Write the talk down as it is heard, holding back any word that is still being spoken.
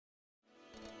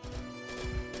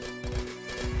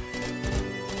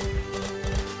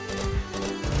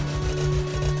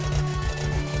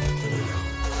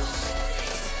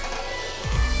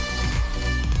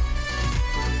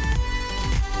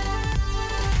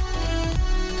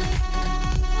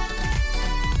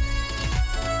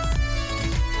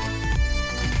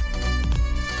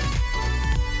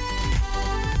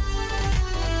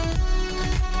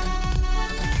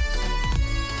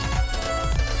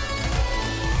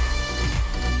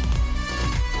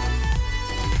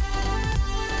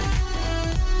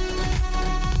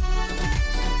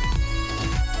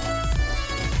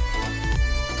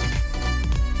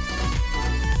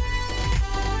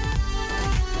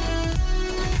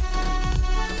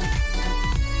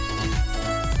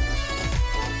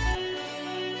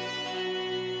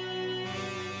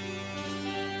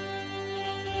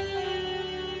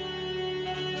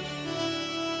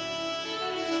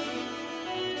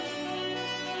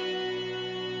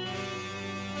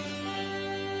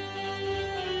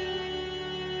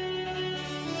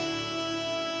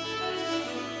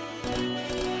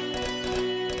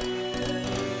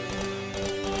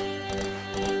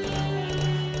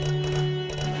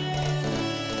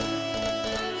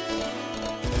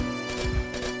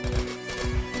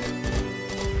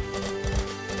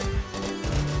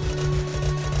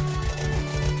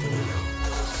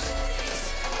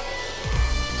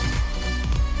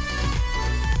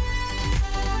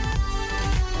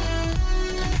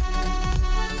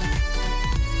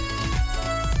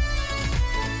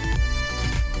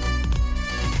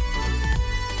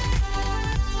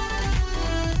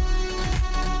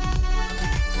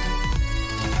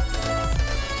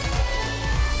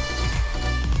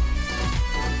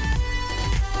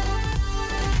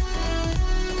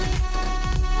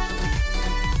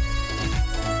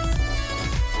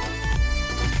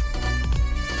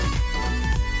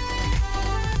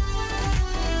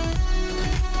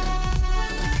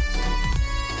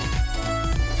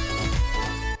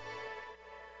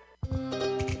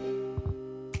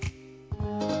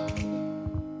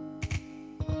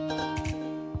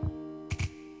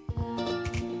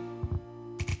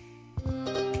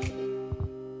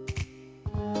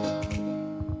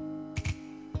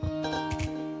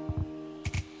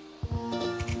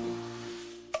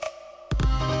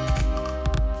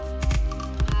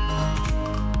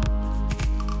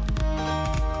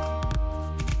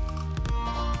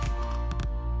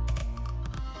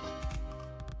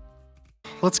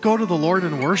let's go to the Lord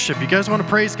in worship. You guys want to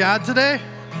praise God today?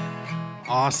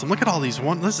 Awesome. Look at all these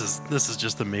this is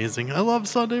just amazing. I love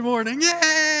Sunday morning.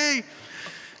 Yay!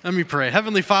 Let me pray.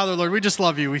 Heavenly Father, Lord, we just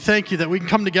love you. We thank you that we can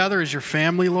come together as your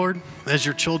family, Lord, as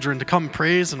your children, to come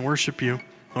praise and worship you.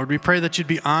 Lord, we pray that you'd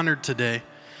be honored today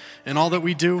in all that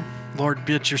we do. Lord,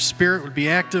 be it your spirit would be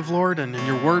active, Lord, and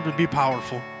your word would be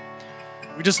powerful.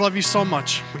 We just love you so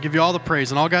much. We give you all the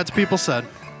praise. And all God's people said,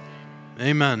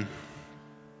 amen.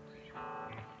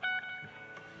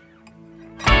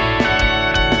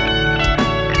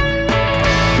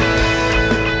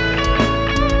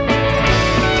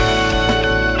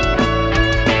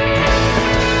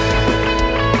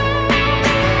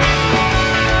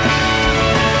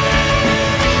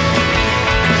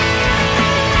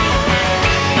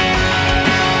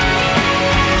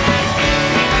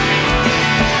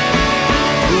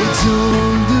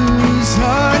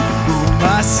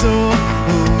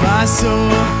 My soul,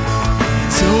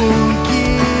 don't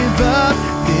give up.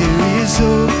 There is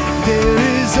hope, there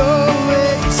is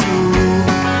always hope.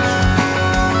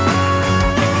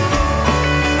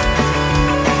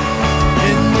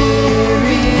 And there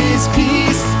is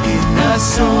peace in the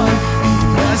storm,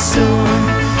 in the storm.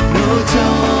 No,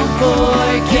 don't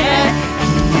forget,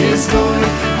 He is Lord,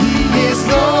 He is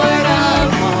Lord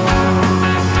of all.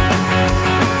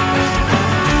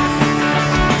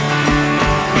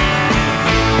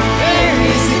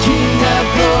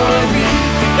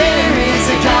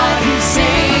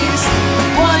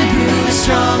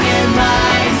 Strong and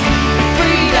mighty,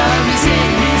 freedom is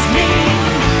in His name.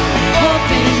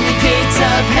 Open the gates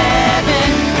of heaven,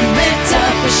 lift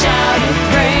up a shout of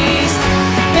praise.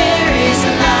 There is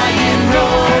a lion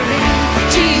roaring,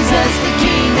 Jesus the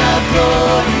King of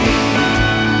glory.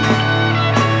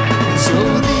 So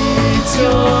lift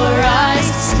your eyes,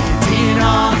 stand in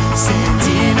awe, stand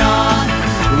in awe.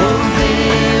 Oh,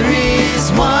 there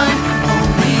is one,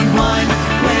 only one,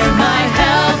 where my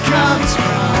help comes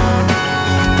from.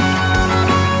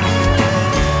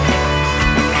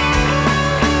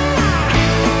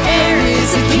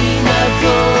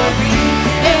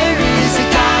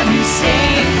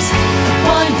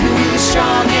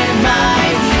 Strong and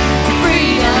mighty,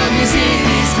 freedom is in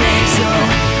His name. So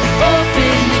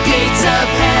open the gates of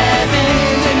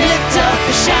heaven and lift up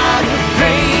a shout of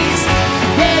praise.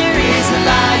 There is a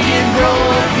lion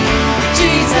roaring,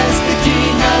 Jesus the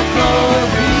King of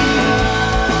glory.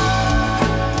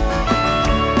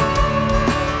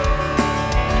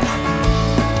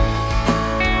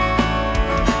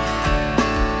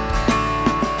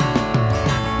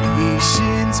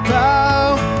 Nations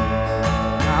bow,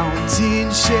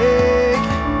 mountains shake,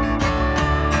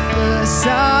 the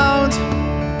sound,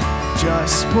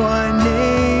 just one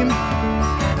name,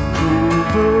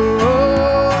 over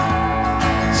all,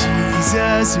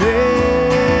 Jesus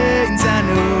reigns, I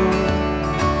know.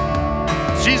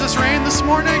 Jesus reign this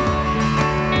morning?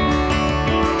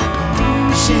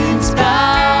 Oceans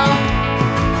bow,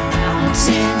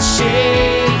 mountains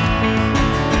shake,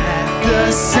 at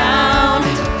the sound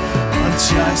of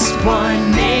just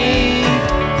one name.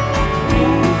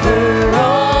 Over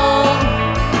all,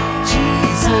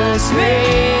 Jesus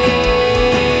reigns.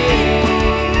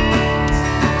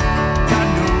 I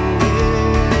know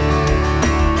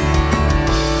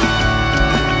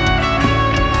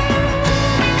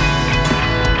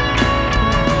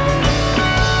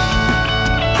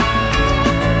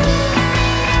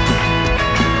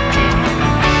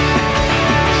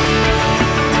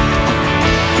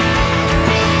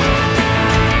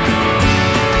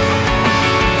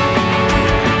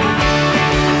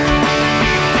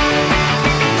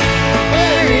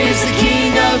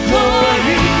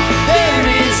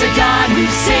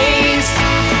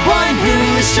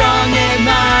strong and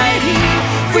mighty,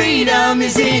 freedom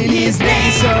is in His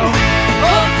name. So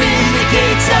open the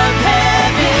gates of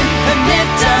heaven and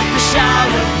lift up a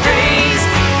shout of praise.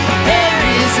 There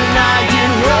is a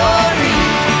lion roaring,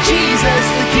 Jesus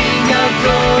the King of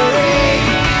glory.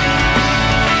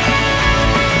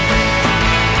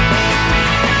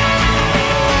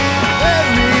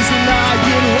 There is a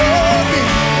lion roaring,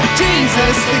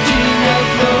 Jesus the King of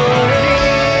glory.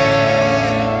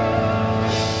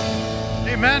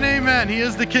 Amen, amen. He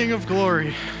is the King of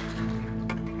glory.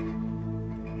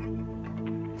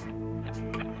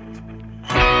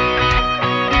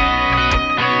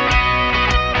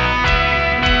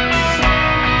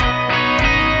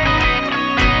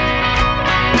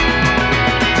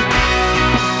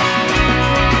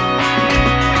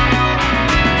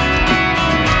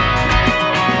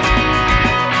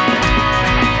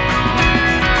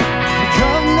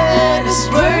 Come, let us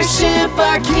worship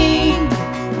our King.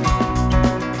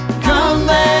 Come,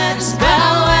 let us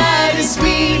bow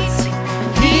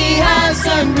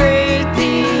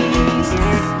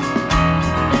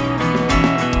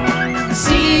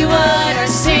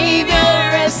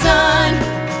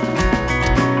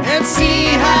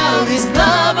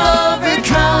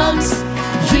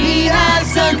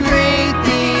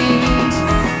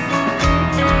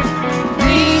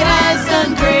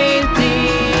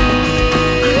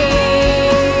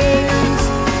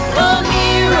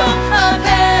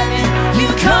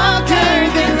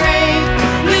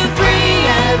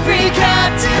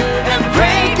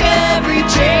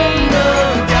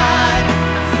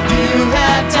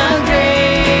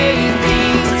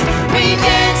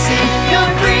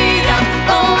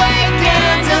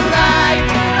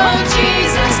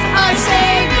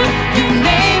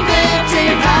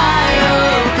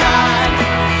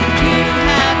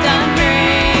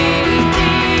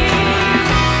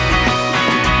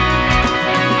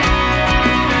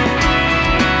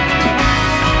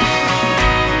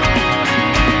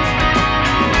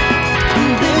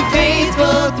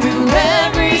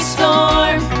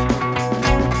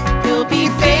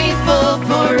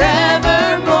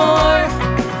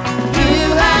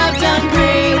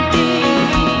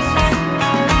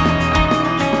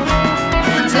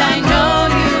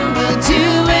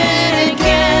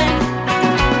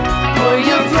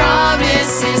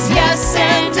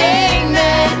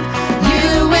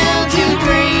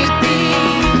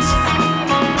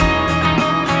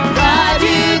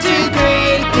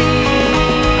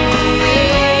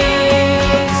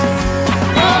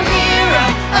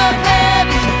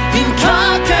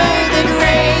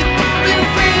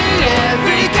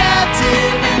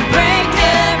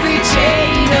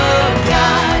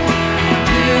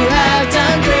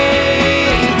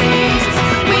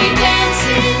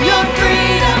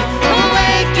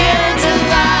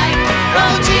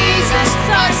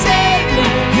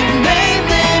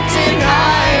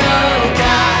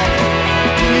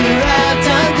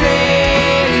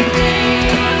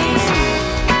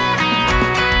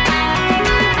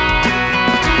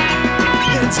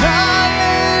nations.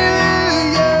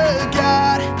 Hallelujah,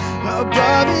 God,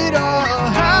 above it all.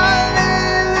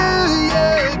 Hallelujah,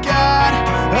 God,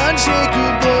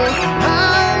 unshakable.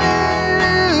 Hallelujah,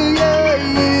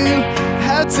 you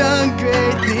have done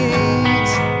great things.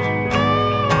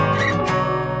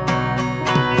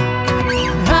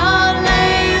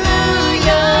 Hallelujah,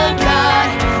 God,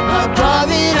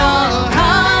 above it all.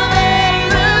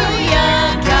 Hallelujah,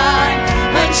 God,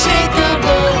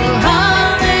 unshakable.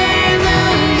 Hallelujah,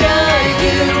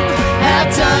 you have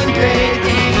done great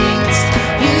things.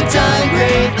 You've done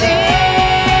great things.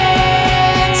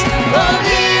 Oh,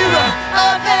 hero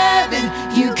of heaven,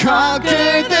 you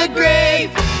conquered the grave.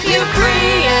 You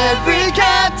free every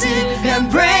captive and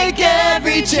break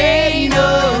every chain.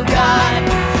 Oh, God,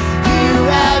 you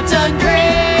have done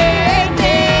great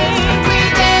things. We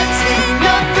dance in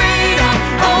your freedom,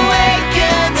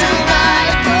 awaken to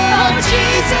life. Oh,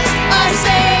 Jesus, our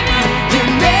Savior, your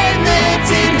name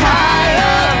lifted high.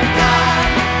 Oh, God,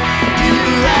 you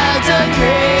have done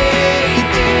great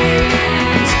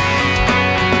things.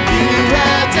 You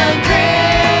have done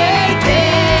great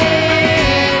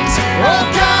things. Oh,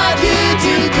 God, you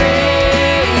do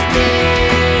great things.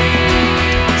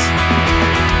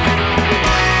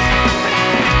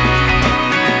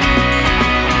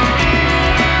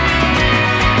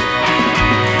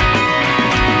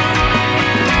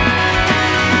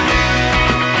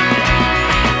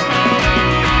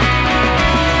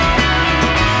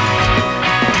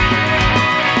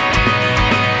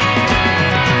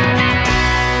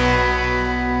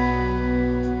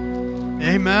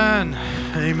 Amen.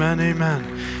 Amen.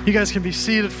 Amen. You guys can be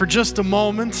seated for just a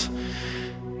moment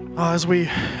as we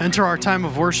enter our time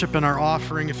of worship and our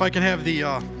offering. If I can have the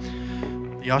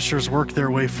ushers work their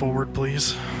way forward,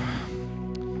 please.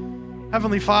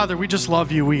 Heavenly Father, we just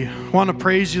love you. We want to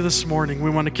praise you this morning. We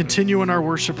want to continue in our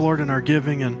worship, Lord, and our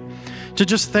giving, and to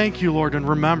just thank you, Lord, and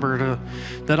remember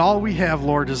that all we have,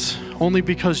 Lord, is only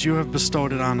because you have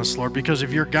bestowed it on us, Lord, because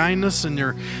of your kindness and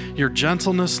your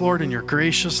gentleness, Lord, and your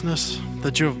graciousness,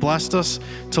 that you have blessed us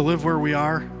to live where we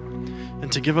are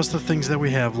and to give us the things that we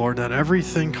have, Lord, that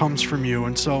everything comes from you.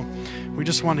 And so we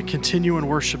just want to continue in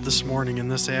worship this morning in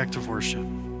this act of worship.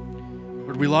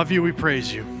 Lord, we love you, we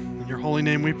praise you. In your holy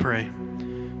name we pray.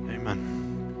 Amen.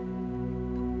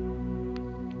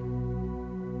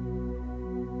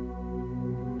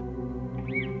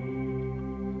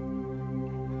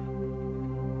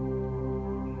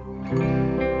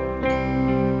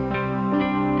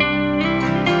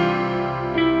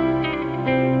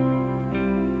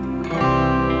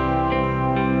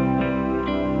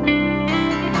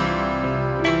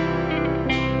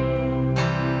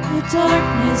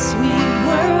 Darkness, we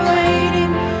were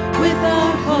waiting with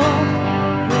our hope,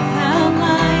 without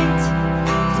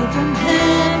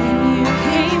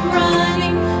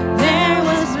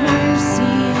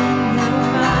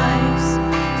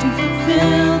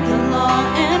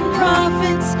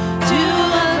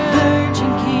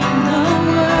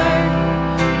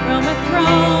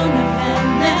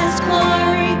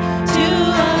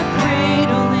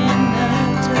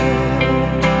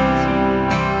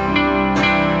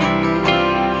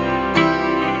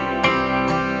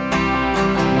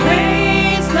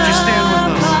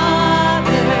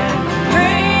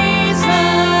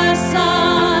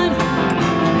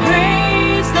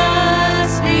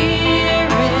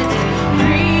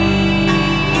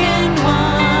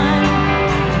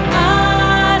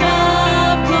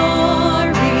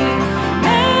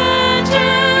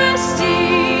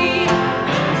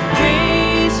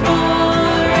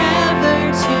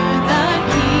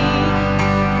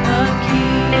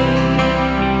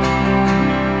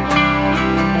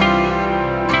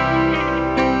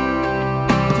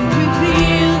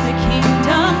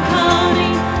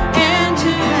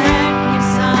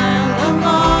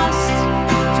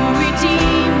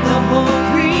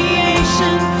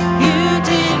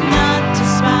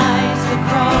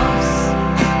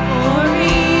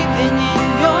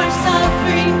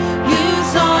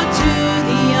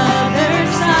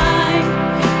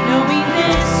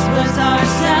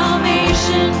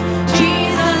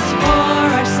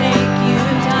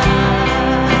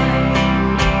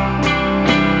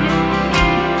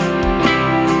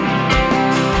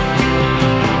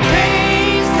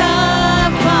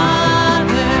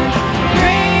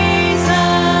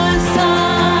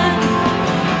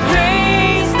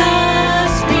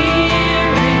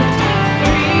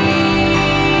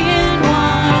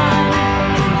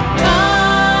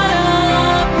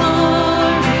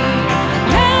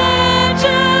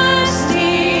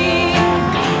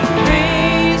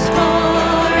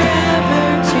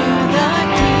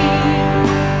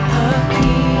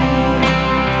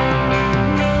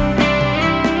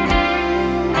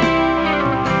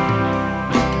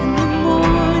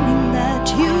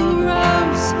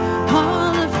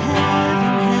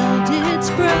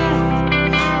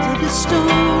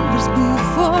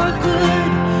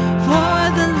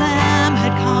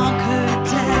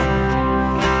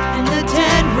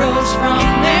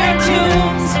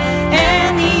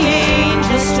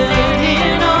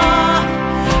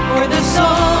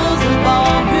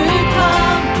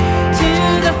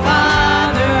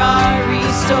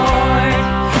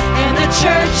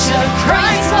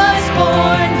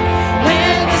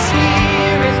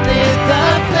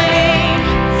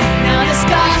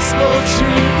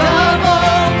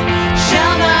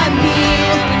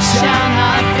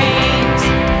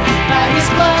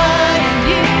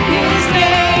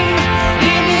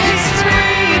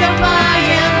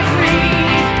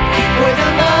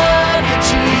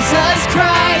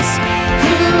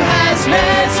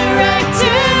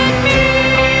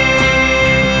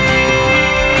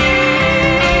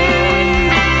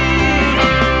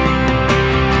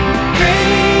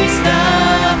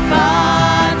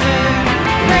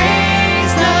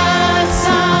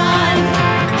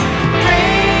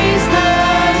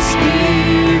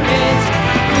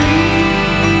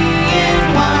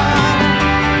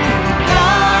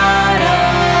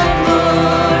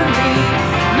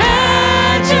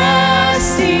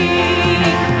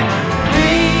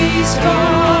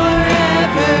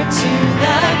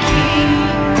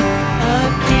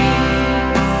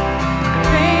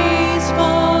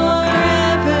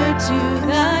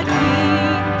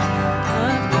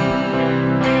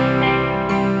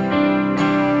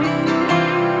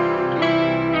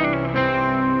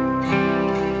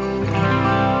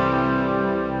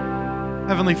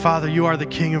Heavenly Father, you are the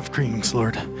King of Kings,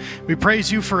 Lord. We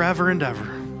praise you forever and ever.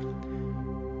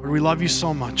 Lord, we love you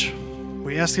so much.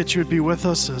 We ask that you would be with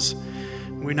us as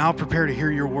we now prepare to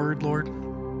hear your word, Lord,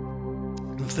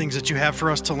 the things that you have for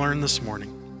us to learn this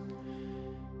morning.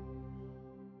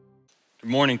 Good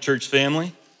morning, church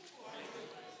family.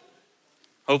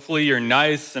 Hopefully you're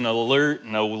nice and alert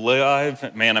and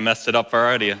alive. Man, I messed it up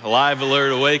already. Alive,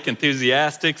 alert, awake,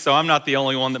 enthusiastic. So I'm not the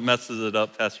only one that messes it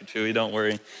up, Pastor Chewy, don't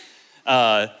worry.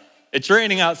 It's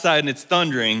raining outside and it's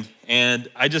thundering. And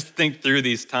I just think through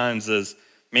these times as,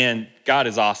 man, God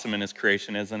is awesome in his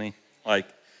creation, isn't he? Like,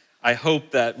 I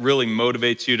hope that really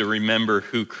motivates you to remember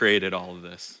who created all of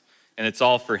this. And it's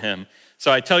all for him.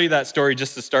 So I tell you that story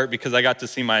just to start because I got to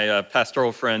see my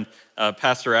pastoral friend,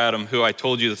 Pastor Adam, who I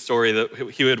told you the story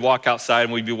that he would walk outside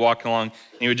and we'd be walking along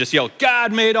and he would just yell,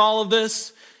 God made all of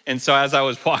this. And so as I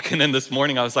was walking in this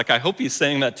morning, I was like, I hope he's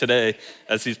saying that today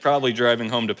as he's probably driving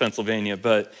home to Pennsylvania.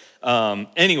 But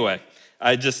anyway,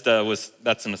 I just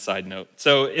that's an aside note.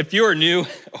 So if you're new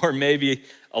or maybe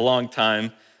a long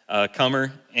time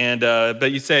comer,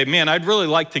 but you say, man, I'd really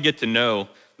like to get to know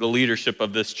the leadership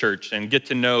of this church and get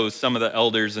to know some of the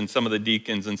elders and some of the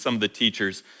deacons and some of the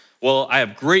teachers. Well, I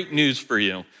have great news for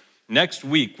you. Next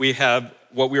week, we have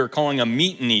what we are calling a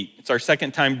meet and eat. It's our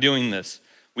second time doing this.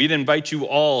 We'd invite you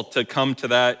all to come to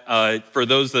that for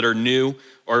those that are new,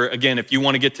 or again, if you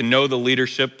want to get to know the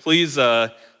leadership, please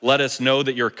let us know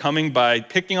that you're coming by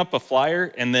picking up a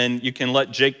flyer, and then you can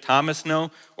let Jake Thomas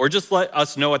know, or just let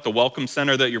us know at the Welcome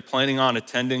Center that you're planning on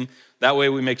attending. That way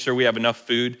we make sure we have enough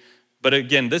food. But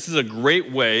again, this is a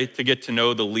great way to get to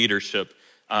know the leadership.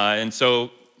 And so,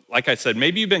 like I said,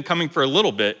 maybe you've been coming for a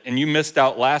little bit and you missed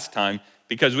out last time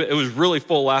because it was really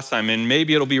full last time, and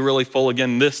maybe it'll be really full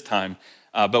again this time.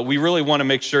 But we really want to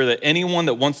make sure that anyone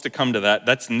that wants to come to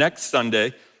that's next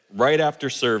Sunday, right after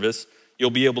service. You'll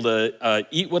be able to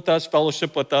eat with us,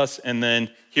 fellowship with us, and then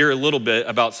hear a little bit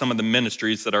about some of the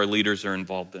ministries that our leaders are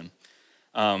involved in.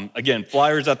 Again,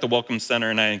 flyers at the Welcome Center,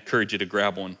 and I encourage you to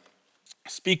grab one.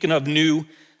 Speaking of new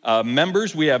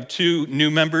members, we have two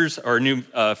new members, our new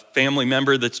family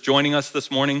member that's joining us this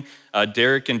morning,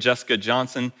 Derek and Jessica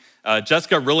Johnson.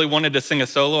 Jessica really wanted to sing a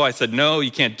solo. I said, no, you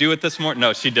can't do it this morning.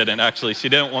 No, she didn't, actually. She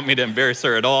didn't want me to embarrass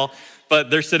her at all, but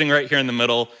they're sitting right here in the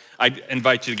middle. I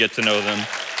invite you to get to know them.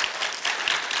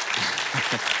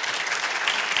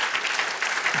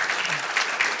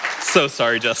 So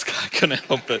sorry, Jessica, I couldn't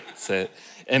help but say it.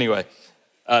 Anyway.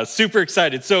 Super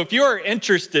excited. So if you are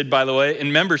interested, by the way,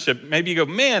 in membership, maybe you go,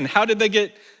 man, how did they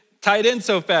get tied in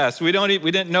so fast? We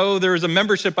didn't know there was a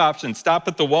membership option. Stop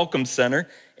at the Welcome Center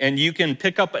and you can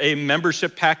pick up a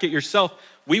membership packet yourself.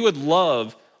 We would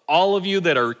love all of you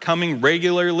that are coming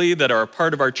regularly, that are a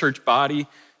part of our church body,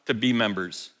 to be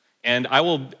members. And I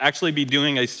will actually be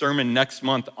doing a sermon next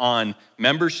month on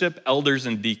membership, elders,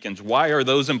 and deacons. Why are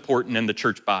those important in the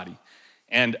church body?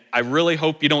 And I really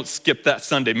hope you don't skip that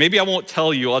Sunday. Maybe I won't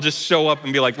tell you. I'll just show up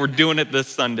and be like, we're doing it this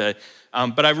Sunday.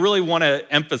 But I really want to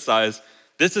emphasize,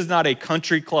 this is not a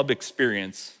country club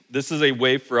experience. This is a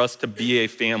way for us to be a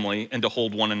family and to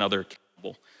hold one another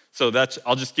accountable. So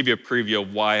I'll just give you a preview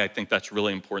of why I think that's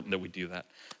really important that we do that.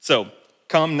 So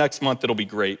come next month, it'll be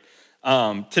great.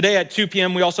 Today at 2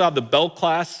 p.m., we also have the Bell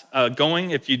class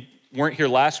going. If you weren't here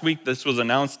last week, this was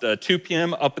announced 2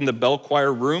 p.m. up in the Bell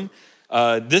Choir room.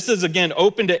 This is, again,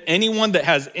 open to anyone that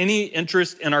has any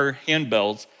interest in our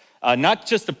handbells, not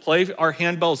just to play our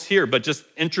handbells here, but just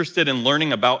interested in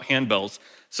learning about handbells.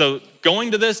 So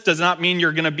going to this does not mean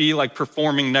you're going to be like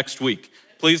performing next week.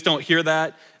 Please don't hear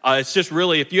that. It's just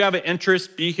really, if you have an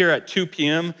interest, be here at 2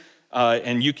 p.m.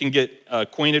 And you can get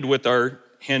acquainted with our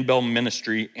handbell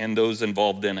ministry and those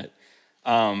involved in it.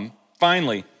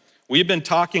 Finally, we've been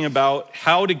talking about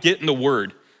how to get in the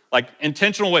Word. Like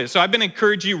intentional ways. So I've been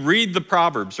encouraging you, read the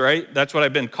Proverbs, right? That's what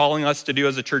I've been calling us to do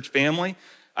as a church family.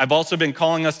 I've also been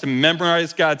calling us to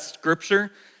memorize God's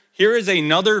scripture. Here is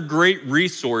another great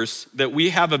resource that we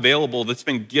have available that's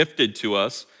been gifted to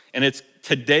us, and it's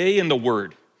Today in the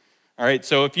Word. All right,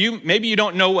 so if maybe you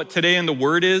don't know what Today in the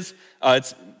Word is,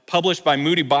 it's published by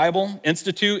Moody Bible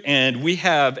Institute, and we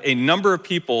have a number of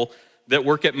people that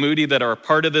work at Moody that are a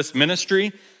part of this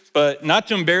ministry. But not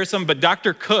to embarrass them, but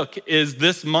Dr. Cook is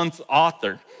this month's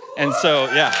author. And so,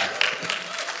 yeah.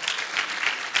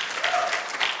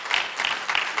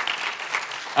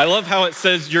 I love how it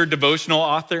says you're devotional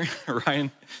author,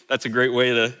 Ryan. That's a great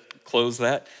way to close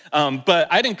that.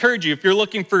 But I'd encourage you, if you're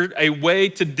looking for a way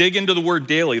to dig into the Word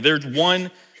daily, there's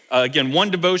one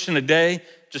devotion a day.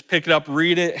 Just pick it up,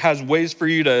 read it. It has ways for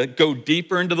you to go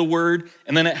deeper into the Word,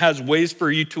 and then it has ways for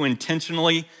you to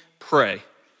intentionally pray.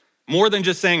 More than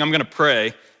just saying, I'm going to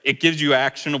pray, it gives you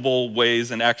actionable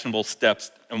ways and actionable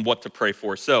steps and what to pray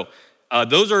for. So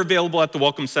those are available at the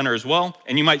Welcome Center as well,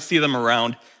 and you might see them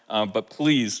around, but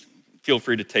please feel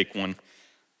free to take one.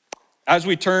 As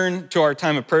we turn to our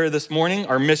time of prayer this morning,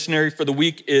 our missionary for the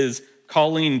week is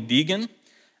Colleen Deegan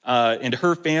and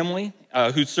her family,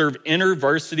 who serve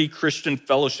InterVarsity Christian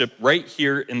Fellowship right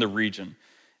here in the region.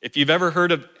 If you've ever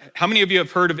heard of, how many of you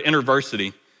have heard of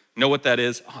InterVarsity? Know what that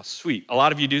is? Oh, sweet. A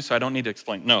lot of you do, so I don't need to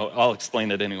explain. No, I'll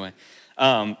explain it anyway.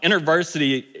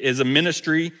 InterVarsity is a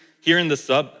ministry here in the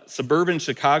suburban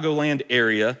Chicagoland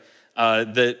area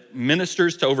that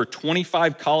ministers to over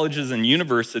 25 colleges and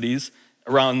universities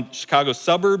around Chicago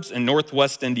suburbs and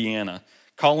Northwest Indiana.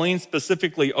 Colleen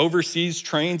specifically oversees,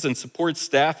 trains, and supports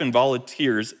staff and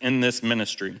volunteers in this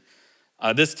ministry.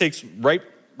 This takes right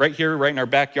here, right in our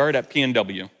backyard at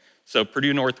P&W. So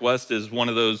Purdue Northwest is one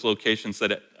of those locations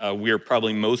that we are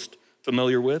probably most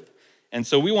familiar with. And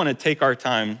so we want to take our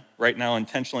time right now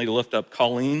intentionally to lift up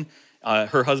Colleen,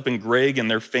 her husband Greg,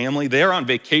 and their family. They are on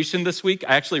vacation this week.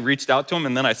 I actually reached out to them,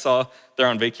 and then I saw they're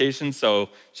on vacation. So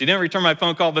she didn't return my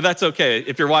phone call, but that's okay.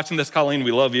 If you're watching this, Colleen,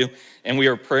 we love you, and we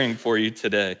are praying for you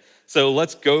today. So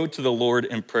let's go to the Lord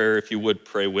in prayer. If you would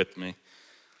pray with me.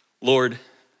 Lord,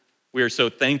 we are so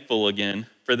thankful again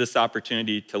for this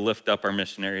opportunity to lift up our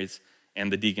missionaries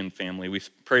and the Deegan family. We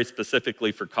pray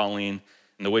specifically for Colleen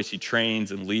and the way she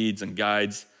trains and leads and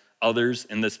guides others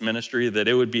in this ministry, that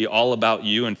it would be all about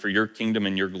you and for your kingdom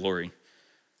and your glory.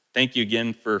 Thank you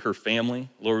again for her family.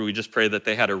 Lord, we just pray that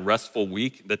they had a restful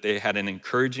week, that they had an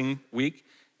encouraging week,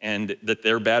 and that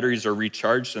their batteries are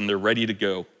recharged and they're ready to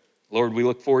go. Lord, we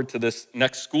look forward to this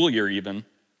next school year even,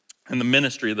 and the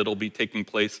ministry that'll be taking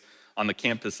place on the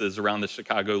campuses around the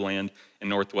Chicagoland and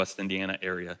Northwest Indiana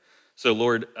area. So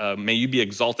Lord, may you be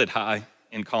exalted high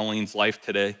in Colleen's life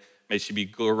today. May she be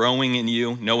growing in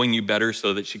you, knowing you better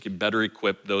so that she could better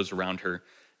equip those around her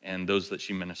and those that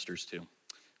she ministers to.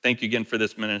 Thank you again for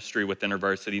this ministry with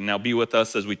InterVarsity. Now be with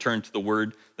us as we turn to the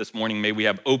word this morning. May we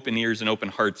have open ears and open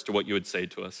hearts to what you would say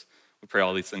to us. We pray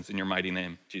all these things in your mighty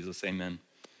name. Jesus, amen.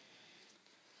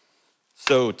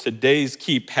 So today's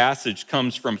key passage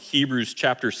comes from Hebrews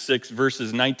chapter 6,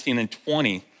 verses 19 and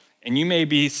 20. And you may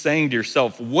be saying to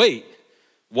yourself, wait,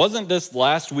 wasn't this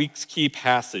last week's key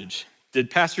passage? Did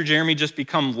Pastor Jeremy just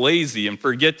become lazy and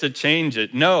forget to change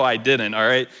it? No, I didn't, all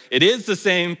right? It is the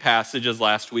same passage as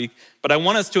last week, but I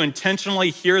want us to intentionally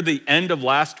hear the end of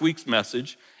last week's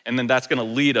message, and then that's gonna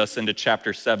lead us into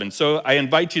chapter 7. So I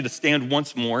invite you to stand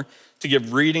once more to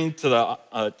give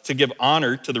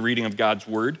honor to the reading of God's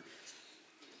word.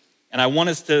 And I want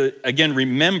us to, again,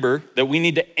 remember that we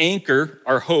need to anchor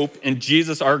our hope in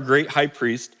Jesus, our great high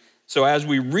priest. So as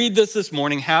we read this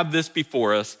morning, have this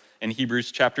before us. In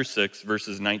Hebrews chapter 6,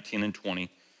 verses 19 and 20,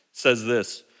 says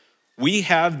this: we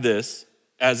have this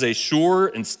as a sure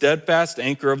and steadfast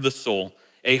anchor of the soul,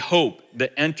 a hope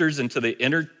that enters into the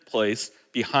inner place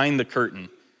behind the curtain,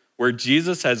 where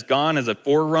Jesus has gone as a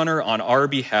forerunner on our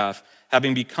behalf,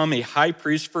 having become a high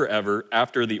priest forever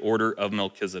after the order of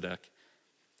Melchizedek.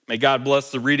 May God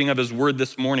bless the reading of his word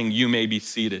this morning. You may be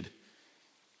seated.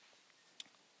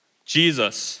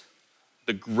 Jesus,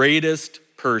 the greatest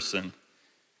person.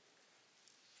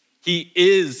 He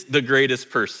is the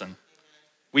greatest person.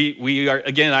 We are,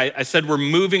 again, I said we're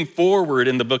moving forward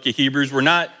in the book of Hebrews. We're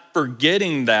not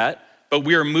forgetting that, but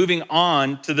we are moving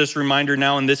on to this reminder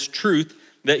now and this truth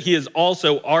that he is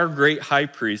also our great high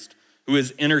priest who is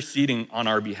interceding on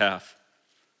our behalf.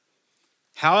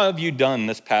 How have you done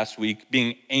this past week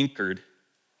being anchored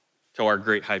to our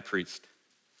great high priest?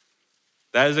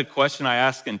 That is a question I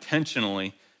ask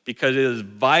intentionally, because it is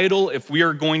vital. If we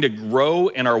are going to grow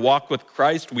in our walk with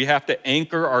Christ, we have to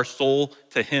anchor our soul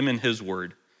to him and his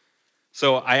word.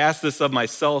 So I asked this of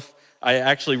myself. I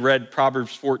actually read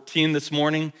Proverbs 14 this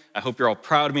morning. I hope you're all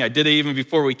proud of me. I did it even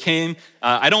before we came.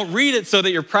 I don't read it so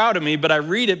that you're proud of me, but I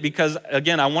read it because,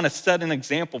 again, I want to set an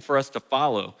example for us to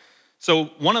follow. So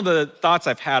one of the thoughts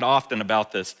I've had often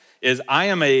about this is I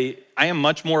am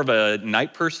much more of a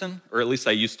night person, or at least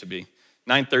I used to be.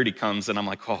 9:30 comes and I'm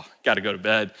like, oh, gotta go to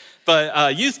bed.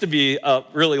 But used to be up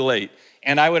really late.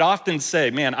 And I would often say,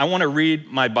 man, I wanna read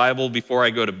my Bible before I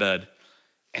go to bed.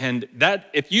 And that,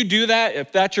 if you do that,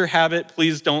 if that's your habit,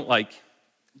 please don't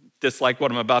dislike what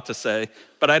I'm about to say.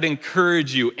 But I'd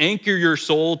encourage you, anchor your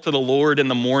soul to the Lord in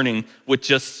the morning with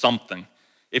just something.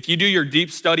 If you do your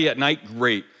deep study at night,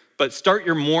 great. But start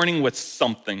your morning with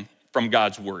something from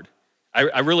God's word.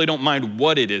 I really don't mind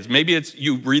what it is. Maybe it's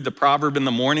you read the proverb in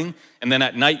the morning, and then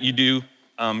at night you do,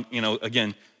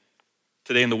 again,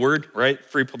 Today in the Word, right?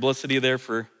 Free publicity there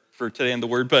for Today in the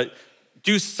Word. But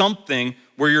do something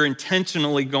where you're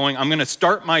intentionally going, I'm gonna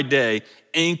start my day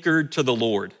anchored to the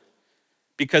Lord,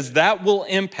 because that will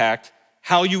impact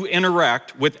how you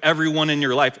interact with everyone in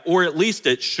your life, or at least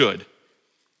it should.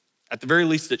 At the very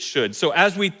least, it should. So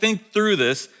as we think through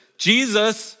this,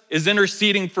 Jesus is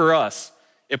interceding for us.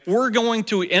 If we're going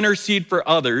to intercede for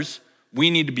others,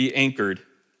 we need to be anchored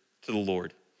to the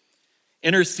Lord.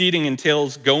 Interceding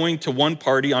entails going to one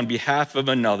party on behalf of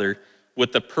another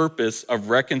with the purpose of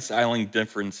reconciling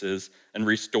differences and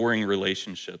restoring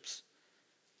relationships.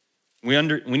 We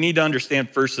need to understand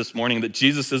first this morning that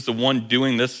Jesus is the one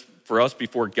doing this for us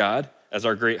before God as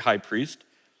our great high priest,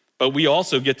 but we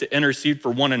also get to intercede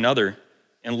for one another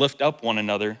and lift up one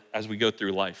another as we go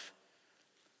through life.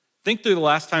 Think through the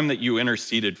last time that you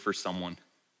interceded for someone,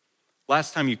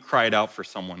 last time you cried out for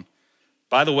someone.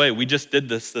 By the way, we just did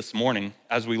this morning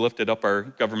as we lifted up our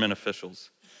government officials.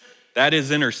 That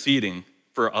is interceding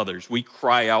for others. We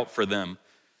cry out for them.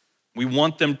 We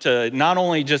want them to not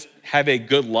only just have a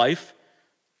good life,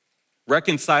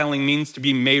 reconciling means to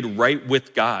be made right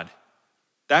with God.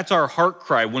 That's our heart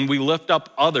cry when we lift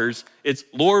up others. It's,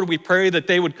 Lord, we pray that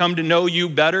they would come to know you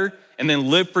better and then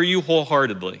live for you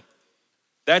wholeheartedly.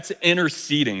 That's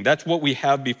interceding. That's what we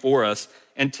have before us.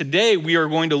 And today we are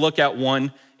going to look at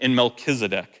one in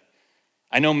Melchizedek.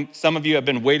 I know some of you have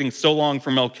been waiting so long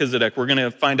for Melchizedek. We're going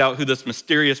to find out who this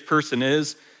mysterious person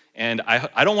is. And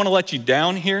I don't want to let you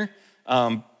down here,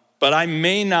 but I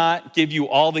may not give you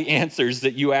all the answers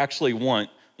that you actually want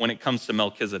when it comes to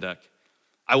Melchizedek.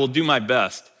 I will do my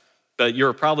best, but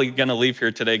you're probably going to leave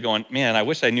here today going, man, I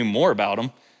wish I knew more about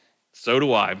him. So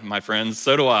do I, my friends,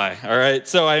 so do I. All right,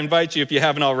 so I invite you, if you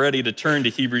haven't already, to turn to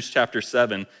Hebrews chapter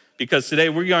 7, because today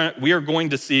we are going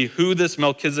to see who this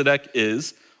Melchizedek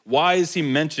is. Why is he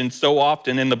mentioned so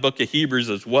often in the book of Hebrews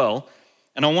as well?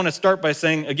 And I want to start by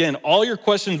saying, again, all your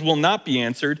questions will not be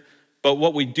answered, but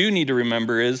what we do need to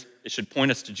remember is it should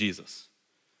point us to Jesus.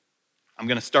 I'm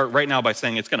going to start right now by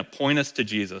saying it's going to point us to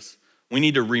Jesus. We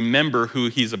need to remember who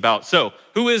he's about. So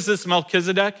who is this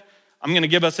Melchizedek? I'm going to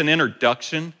give us an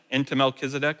introduction into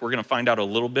Melchizedek. We're going to find out a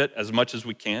little bit, as much as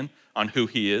we can, on who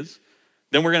he is.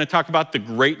 Then we're going to talk about the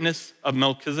greatness of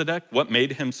Melchizedek. What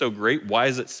made him so great? Why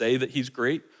does it say that he's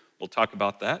great? We'll talk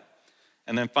about that.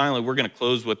 And then finally, we're going to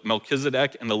close with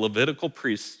Melchizedek and the Levitical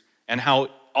priests and how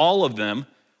all of them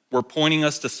were pointing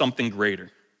us to something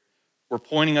greater. We're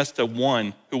pointing us to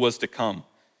one who was to come.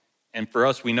 And for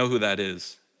us, we know who that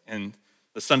is. And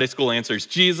the Sunday school answer is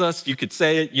Jesus. You could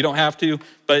say it, you don't have to,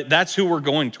 but that's who we're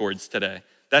going towards today.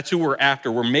 That's who we're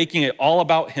after. We're making it all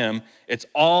about him. It's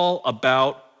all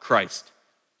about Christ.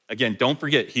 Again, don't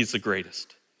forget, he's the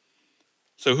greatest.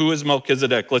 So who is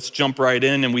Melchizedek? Let's jump right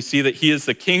in, and we see that he is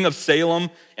the king of Salem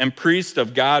and priest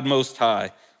of God Most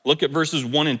High. Look at verses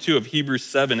 1 and 2 of Hebrews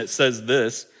 7. It says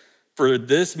this, for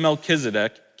this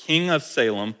Melchizedek, king of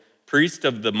Salem, priest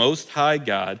of the Most High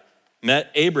God,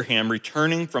 met Abraham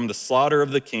returning from the slaughter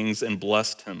of the kings and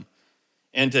blessed him.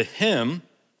 And to him,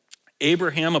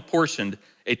 Abraham apportioned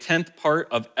a 10th part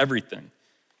of everything.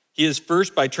 He is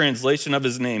first by translation of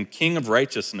his name, King of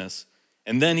Righteousness,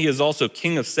 and then he is also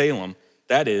King of Salem,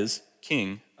 that is,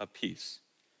 King of Peace.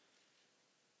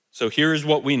 So here's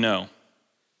what we know.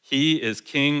 He is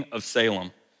King of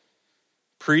Salem,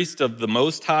 priest of the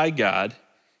Most High God,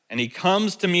 and he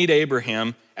comes to meet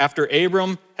Abraham after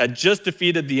Abram had just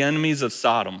defeated the enemies of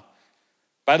Sodom.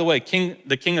 By the way,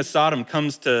 the king of Sodom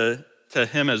comes to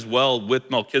him as well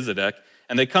with Melchizedek,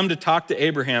 and they come to talk to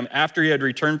Abraham after he had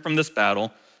returned from this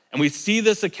battle. And we see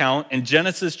this account in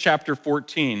Genesis chapter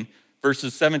 14,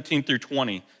 verses 17 through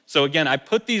 20. So again, I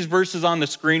put these verses on the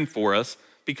screen for us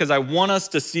because I want us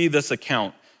to see this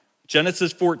account.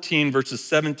 Genesis 14, verses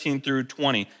 17 through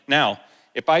 20. Now,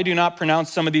 if I do not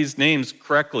pronounce some of these names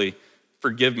correctly,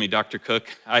 forgive me, Dr. Cook.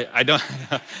 I don't,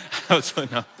 I was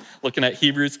looking at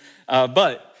Hebrews,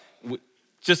 but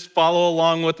just follow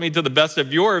along with me to the best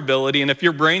of your ability. And if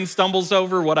your brain stumbles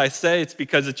over what I say, it's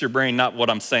because it's your brain, not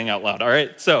what I'm saying out loud, all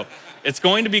right? So it's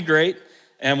going to be great,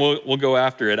 and we'll go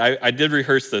after it. I did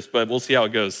rehearse this, but we'll see how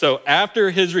it goes. So after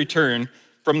his return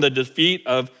from the defeat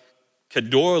of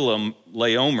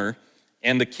Kedorlaomer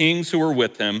and the kings who were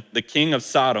with him, the king of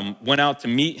Sodom went out to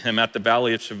meet him at the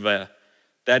valley of Shaveh.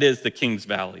 That is the king's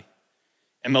valley.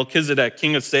 And Melchizedek,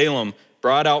 king of Salem,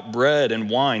 brought out bread and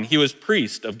wine. He was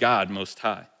priest of God Most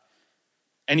High.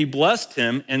 And he blessed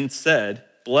him and said,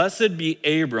 blessed be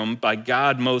Abram by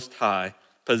God Most High,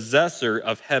 possessor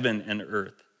of heaven and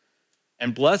earth.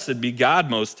 And blessed be God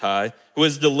Most High, who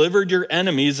has delivered your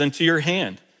enemies into your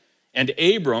hand. And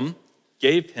Abram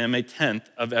gave him a 10th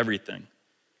of everything.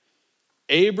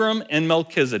 Abram and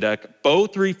Melchizedek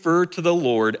both refer to the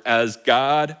Lord as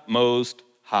God Most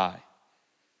High.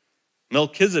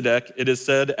 Melchizedek, it is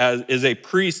said, is a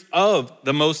priest of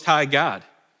the Most High God.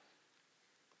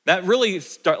 That really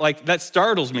that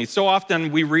startles me. So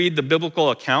often we read the biblical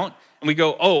account and we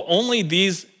go, oh, only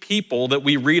these people that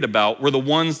we read about were the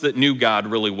ones that knew God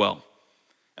really well.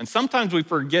 And sometimes we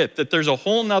forget that there's a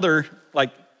whole nother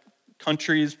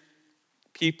countries,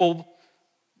 people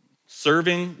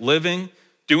serving, living,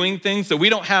 doing things that we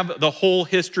don't have the whole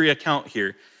history account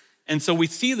here. And so we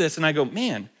see this and I go,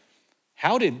 man,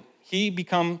 how did he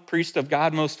become priest of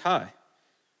God Most High?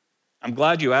 I'm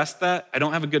glad you asked that. I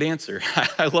don't have a good answer.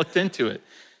 I looked into it.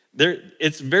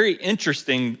 It's very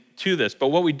interesting to this, but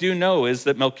what we do know is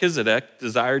that Melchizedek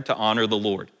desired to honor the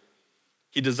Lord.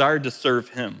 He desired to serve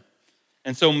him.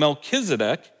 And so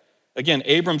Melchizedek, again,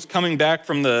 Abram's coming back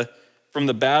from the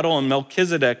battle, and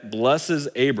Melchizedek blesses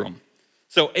Abram.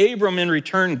 So Abram in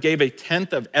return gave a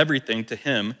tenth of everything to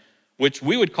him, which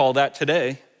we would call that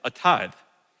today a tithe.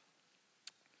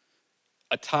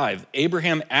 A tithe.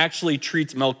 Abraham actually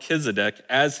treats Melchizedek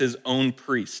as his own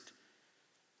priest.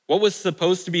 What was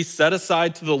supposed to be set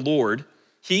aside to the Lord,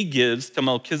 he gives to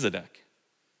Melchizedek.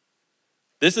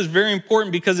 This is very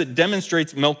important because it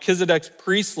demonstrates Melchizedek's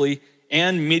priestly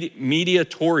and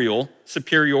mediatorial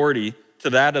superiority to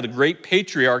that of the great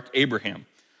patriarch Abraham.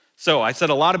 So I said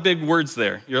a lot of big words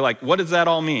there. You're like, what does that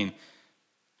all mean?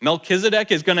 Melchizedek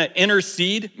is going to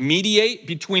intercede, mediate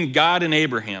between God and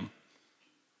Abraham.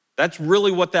 That's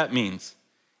really what that means.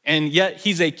 And yet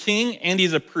he's a king and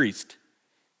he's a priest.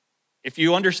 If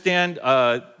you understand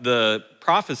the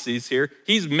prophecies here,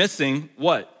 he's missing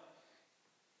what?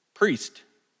 Priest.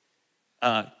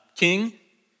 King,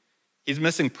 he's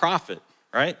missing prophet,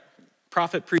 right?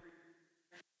 Prophet, priest.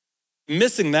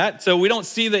 Missing that, so we don't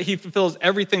see that he fulfills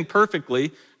everything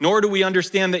perfectly, nor do we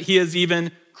understand that he is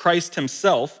even Christ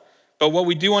himself. But what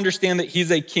we do understand that he's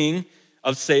a king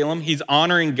of Salem. He's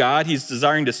honoring God. He's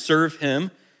desiring to serve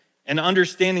him. And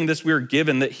understanding this, we are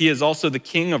given that he is also the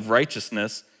king of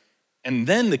righteousness and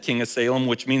then the king of Salem,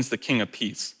 which means the king of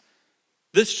peace.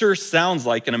 This sure sounds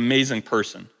like an amazing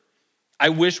person. I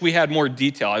wish we had more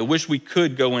detail. I wish we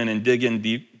could go in and dig in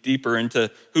deeper into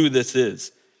who this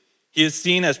is. He is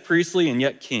seen as priestly and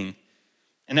yet king.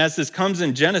 And as this comes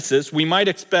in Genesis, we might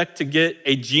expect to get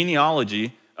a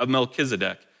genealogy of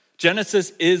Melchizedek.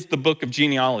 Genesis is the book of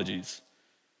genealogies.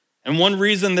 And one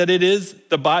reason that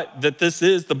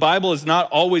the Bible is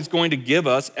not always going to give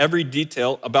us every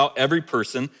detail about every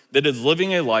person that is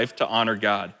living a life to honor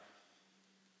God.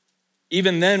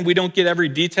 Even then, we don't get every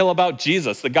detail about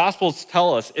Jesus. The Gospels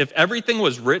tell us if everything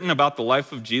was written about the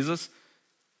life of Jesus,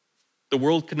 the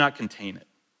world could not contain it.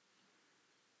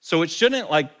 So it shouldn't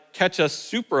catch us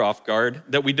super off guard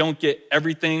that we don't get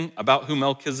everything about who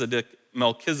Melchizedek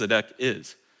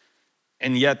is.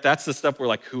 And yet that's the stuff we're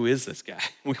like, who is this guy?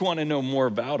 We want to know more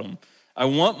about him. I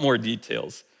want more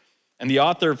details. And the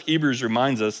author of Hebrews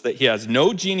reminds us that he has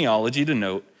no genealogy to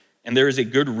note, and there is a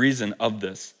good reason of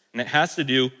this. And it has to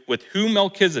do with who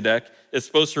Melchizedek is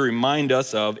supposed to remind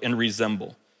us of and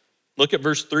resemble. Look at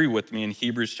verse 3 with me in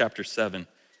Hebrews chapter 7.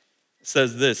 It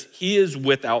says this, he is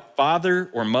without father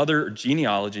or mother or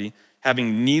genealogy,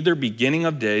 having neither beginning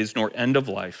of days nor end of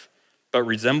life, but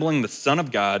resembling the Son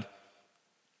of God,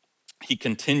 he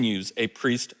continues a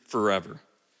priest forever.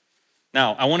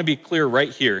 Now, I want to be clear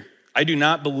right here. I do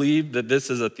not believe that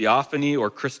this is a theophany or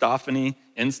Christophany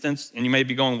instance, and you may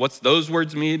be going, what's those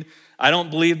words mean? I don't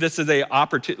believe this is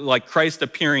like Christ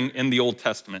appearing in the Old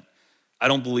Testament. I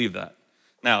don't believe that.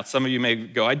 Now, some of you may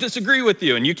go, I disagree with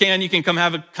you, and you can come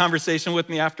have a conversation with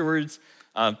me afterwards.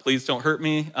 Please don't hurt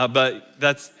me, but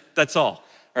that's all.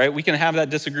 All right, we can have that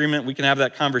disagreement, we can have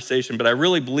that conversation, but I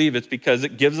really believe it's because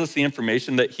it gives us the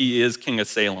information that he is King of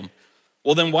Salem.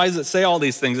 Well, then why does it say all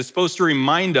these things? It's supposed to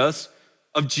remind us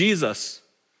of Jesus.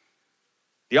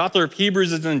 The author of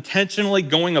Hebrews is intentionally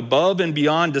going above and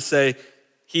beyond to say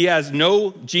he has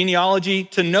no genealogy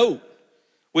to note,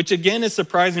 which again is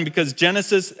surprising because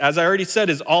Genesis, as I already said,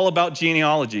 is all about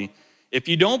genealogy. If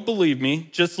you don't believe me,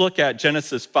 just look at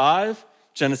Genesis 5,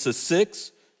 Genesis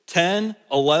 6, 10,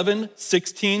 11,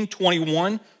 16,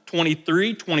 21,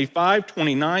 23, 25,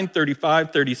 29,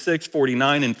 35, 36,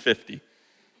 49, and 50.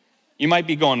 You might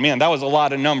be going, man, that was a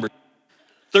lot of numbers.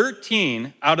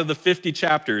 13 out of the 50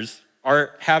 chapters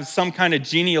have some kind of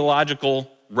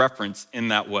genealogical reference in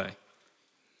that way.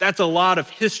 That's a lot of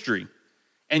history.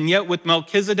 And yet with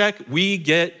Melchizedek, we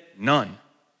get none.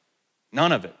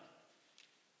 None of it.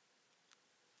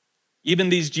 Even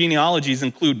these genealogies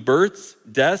include births,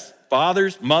 deaths,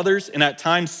 fathers, mothers, and at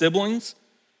times siblings.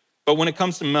 But when it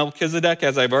comes to Melchizedek,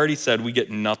 as I've already said, we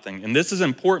get nothing. And this is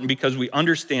important because we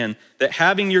understand that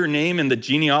having your name in the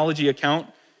genealogy account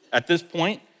at this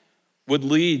point would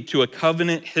lead to a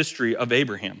covenant history of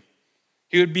Abraham.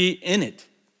 He would be in it.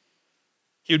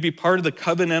 He would be part of the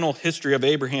covenantal history of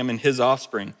Abraham and his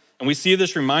offspring. And we see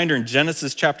this reminder in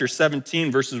Genesis chapter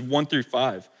 17, verses 1 through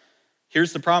 5.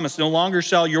 Here's the promise: no longer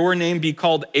shall your name be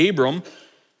called Abram,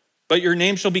 but your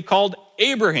name shall be called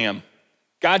Abraham.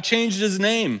 God changed his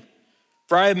name.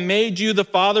 For I have made you the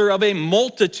father of a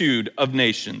multitude of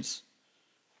nations.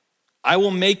 I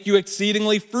will make you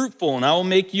exceedingly fruitful, and I will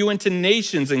make you into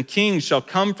nations, and kings shall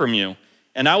come from you.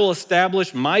 And I will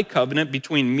establish my covenant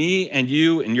between me and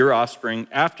you and your offspring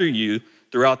after you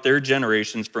throughout their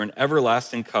generations for an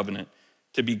everlasting covenant,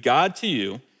 to be God to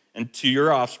you and to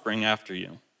your offspring after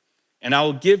you. And I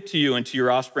will give to you and to your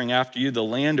offspring after you the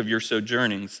land of your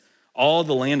sojournings, all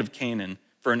the land of Canaan,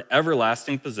 for an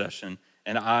everlasting possession,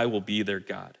 and I will be their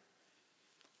God.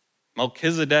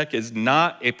 Melchizedek is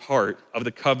not a part of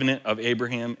the covenant of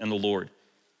Abraham and the Lord.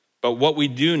 But what we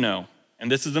do know,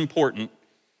 and this is important,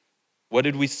 what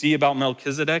did we see about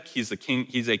Melchizedek? He's a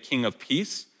king of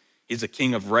peace. He's a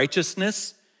king of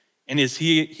righteousness. And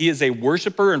he is a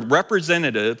worshiper and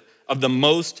representative of the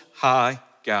Most High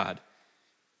God.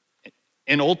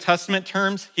 In Old Testament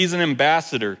terms, he's an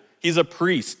ambassador. He's a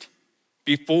priest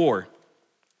before.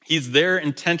 He's there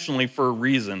intentionally for a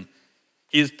reason.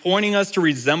 He is pointing us to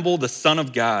resemble the Son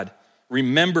of God.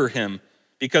 Remember him,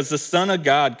 because the Son of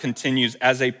God continues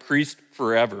as a priest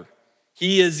forever.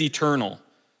 He is eternal.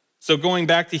 So going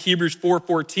back to Hebrews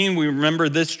 4:14, we remember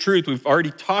this truth. We've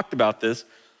already talked about this.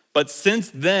 But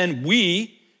since then,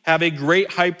 we have a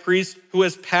great high priest who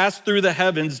has passed through the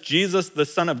heavens, Jesus, the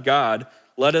Son of God.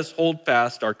 Let us hold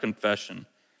fast our confession.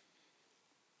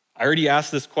 I already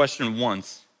asked this question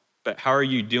once, but how are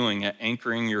you doing at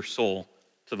anchoring your soul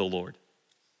to the Lord?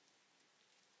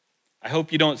 I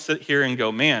hope you don't sit here and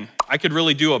go, man, I could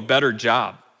really do a better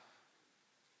job.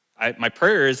 My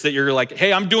prayer is that you're like,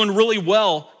 hey, I'm doing really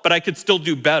well, but I could still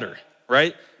do better,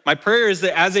 right? My prayer is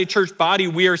that as a church body,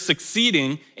 we are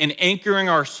succeeding in anchoring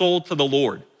our soul to the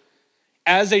Lord.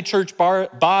 As a church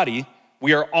body,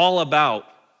 we are all about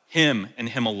him and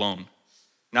him alone.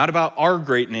 Not about our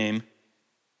great name,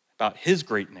 about his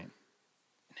great name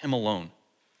and him alone.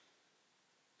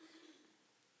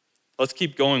 Let's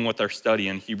keep going with our study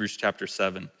in Hebrews chapter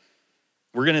 7.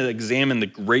 We're going to examine the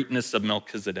greatness of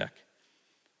Melchizedek.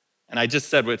 And I just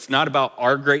said, it's not about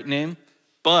our great name,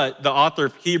 but the author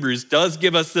of Hebrews does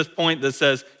give us this point that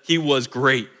says he was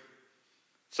great.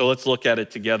 So let's look at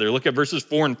it together. Look at verses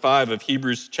 4 and 5 of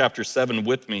Hebrews chapter 7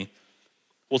 with me.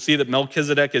 We'll see that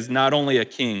Melchizedek is not only a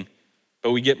king,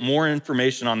 but we get more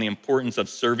information on the importance of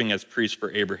serving as priest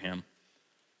for Abraham.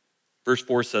 Verse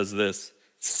 4 says this: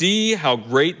 see how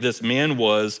great this man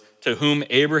was, to whom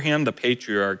Abraham the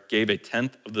patriarch gave a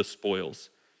tenth of the spoils.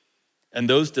 And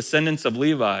those descendants of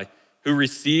Levi who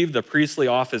received the priestly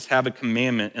office have a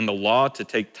commandment in the law to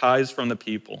take tithes from the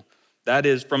people, that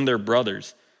is, from their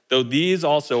brothers, though these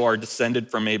also are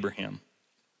descended from Abraham.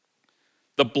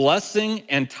 The blessing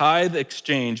and tithe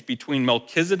exchange between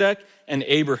Melchizedek and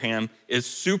Abraham is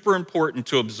super important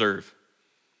to observe.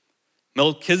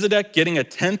 Melchizedek getting a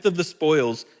tenth of the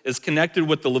spoils is connected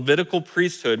with the Levitical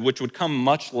priesthood, which would come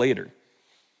much later.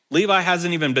 Levi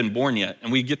hasn't even been born yet,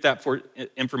 and we get that for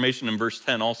information in verse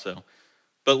 10 also.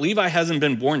 But Levi hasn't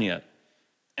been born yet.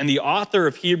 And the author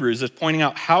of Hebrews is pointing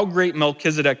out how great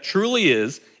Melchizedek truly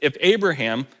is if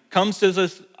Abraham comes to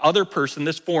this other person,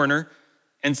 this foreigner,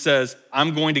 and says,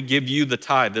 I'm going to give you the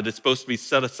tithe that is supposed to be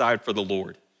set aside for the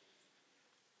Lord.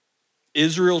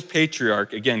 Israel's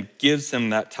patriarch, again, gives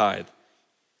him that tithe,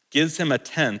 gives him a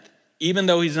tenth, even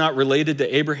though he's not related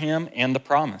to Abraham and the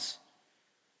promise.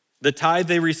 The tithe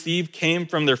they received came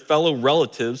from their fellow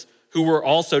relatives who were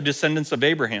also descendants of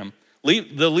Abraham.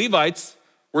 The Levites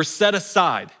were set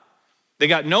aside. They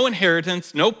got no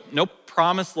inheritance, no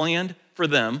promised land for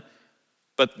them,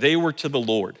 but they were to the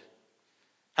Lord.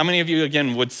 How many of you,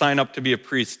 again, would sign up to be a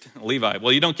priest, Levi?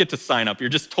 Well, you don't get to sign up. You're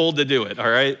just told to do it,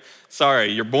 all right?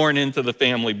 Sorry, you're born into the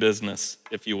family business,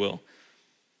 if you will.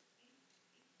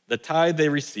 The tithe they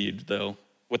received, though,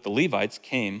 with the Levites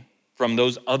came from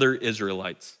those other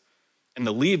Israelites. And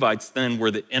the Levites then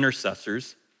were the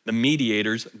intercessors, the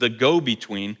mediators, the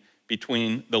go-between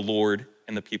between the Lord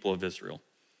and the people of Israel.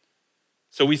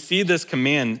 So we see this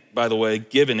command, by the way,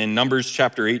 given in Numbers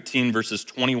chapter 18, verses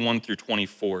 21 through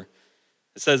 24.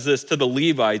 It says this: to the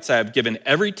Levites I have given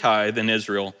every tithe in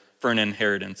Israel for an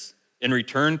inheritance, in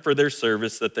return for their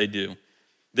service that they do,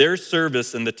 their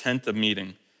service in the tent of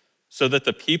meeting, so that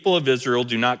the people of Israel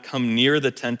do not come near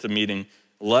the tent of meeting,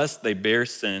 lest they bear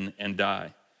sin and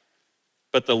die.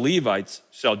 But the Levites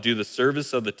shall do the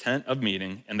service of the tent of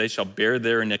meeting, and they shall bear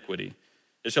their iniquity.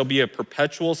 It shall be a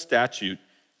perpetual statute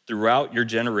throughout your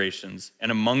generations,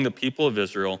 and among the people of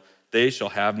Israel they shall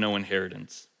have no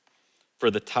inheritance.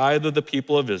 For the tithe of the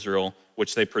people of Israel,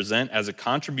 which they present as a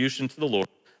contribution to the Lord,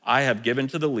 I have given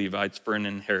to the Levites for an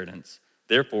inheritance.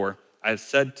 Therefore, I have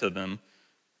said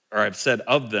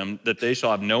of them that they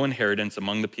shall have no inheritance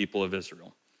among the people of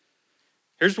Israel.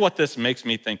 Here's what this makes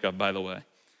me think of, by the way.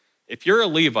 If you're a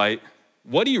Levite,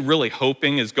 what are you really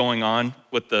hoping is going on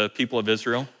with the people of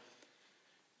Israel?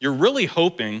 You're really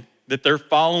hoping that they're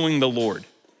following the Lord.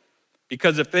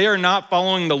 Because if they are not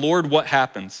following the Lord, what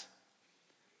happens?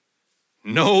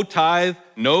 No tithe,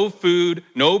 no food,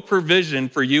 no provision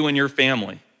for you and your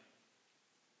family.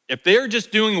 If they're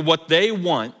just doing what they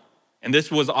want, and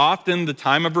this was often the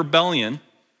time of rebellion,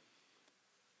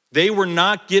 they were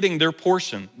not getting their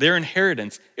portion, their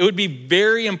inheritance. It would be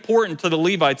very important to the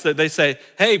Levites that they say,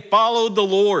 hey, follow the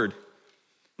Lord.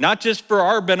 Not just for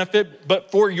our benefit, but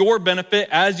for your benefit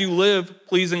as you live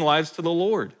pleasing lives to the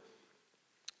Lord.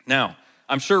 Now,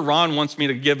 I'm sure Ron wants me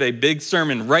to give a big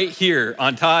sermon right here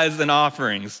on tithes and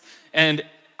offerings. And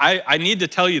I need to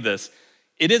tell you this.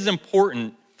 It is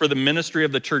important for the ministry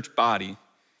of the church body.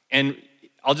 And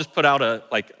I'll just put out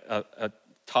a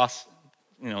toss,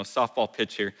 softball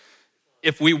pitch here.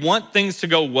 If we want things to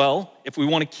go well, if we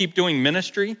want to keep doing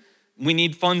ministry, we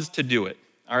need funds to do it.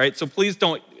 All right, so please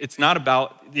don't, it's not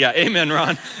about, amen,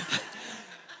 Ron.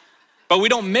 But we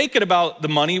don't make it about the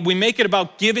money. We make it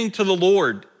about giving to the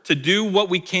Lord to do what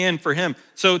we can for him.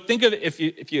 So think of it,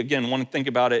 if you again want to think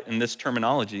about it in this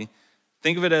terminology,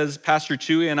 think of it as Pastor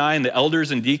Chewy and I and the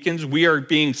elders and deacons, we are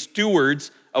being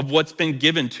stewards of what's been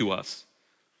given to us.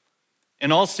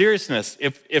 In all seriousness,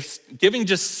 if giving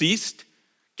just ceased,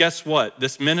 guess what?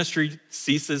 This ministry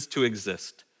ceases to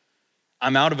exist.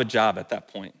 I'm out of a job at that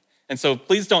point. And so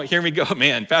please don't hear me go,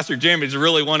 man, Pastor Jeremy's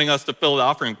really wanting us to fill the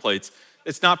offering plates.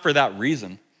 It's not for that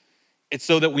reason. It's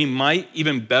so that we might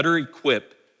even better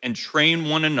equip and train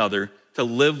one another to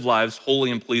live lives holy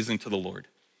and pleasing to the Lord.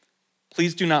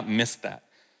 Please do not miss that.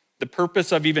 The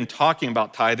purpose of even talking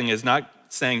about tithing is not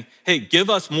saying, hey, give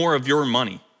us more of your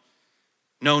money.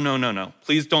 No.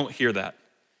 Please don't hear that.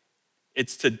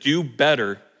 It's to do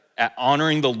better at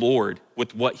honoring the Lord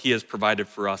with what he has provided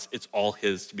for us. It's all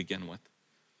his to begin with.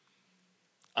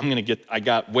 I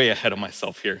got way ahead of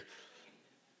myself here.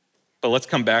 But let's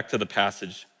come back to the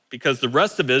passage. Because the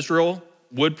rest of Israel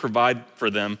would provide for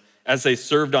them as they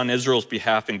served on Israel's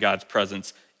behalf in God's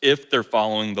presence if they're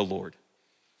following the Lord.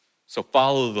 So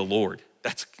follow the Lord.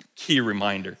 That's a key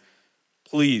reminder.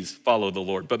 Please follow the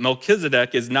Lord. But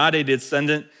Melchizedek is not a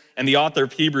descendant, and the author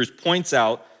of Hebrews points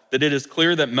out that it is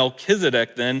clear that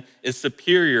Melchizedek then is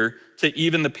superior to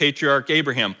even the patriarch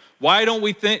Abraham. Why don't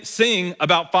we sing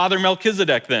about Father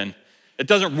Melchizedek then? It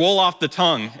doesn't roll off the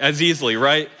tongue as easily,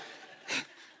 right?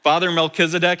 Father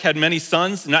Melchizedek had many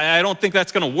sons, and I don't think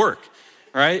that's gonna work,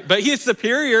 right? But he is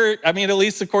superior, at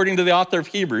least according to the author of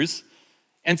Hebrews.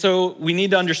 And so we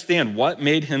need to understand what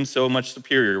made him so much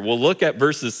superior. We'll look at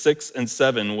verses 6 and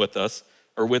 7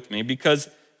 with me, because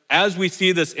as we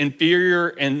see this inferior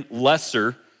and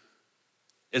lesser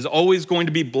is always going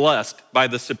to be blessed by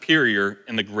the superior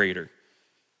and the greater.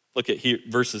 Look at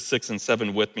verses 6 and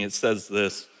 7 with me. It says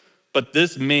this, but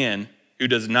this man who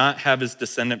does not have his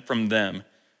descendant from them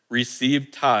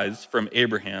received tithes from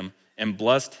Abraham and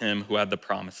blessed him who had the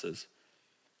promises.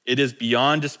 It is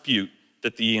beyond dispute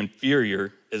that the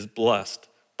inferior is blessed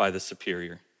by the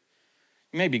superior.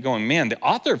 You may be going, man, the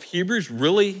author of Hebrews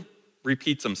really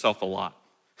repeats himself a lot.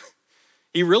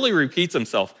 He really repeats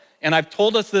himself. And I've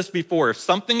told us this before, if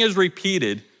something is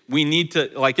repeated, we need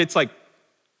to, it's like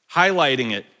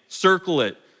highlighting it, circle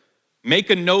it, make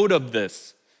a note of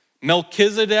this.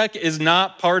 Melchizedek is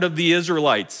not part of the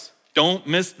Israelites. Don't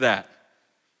miss that.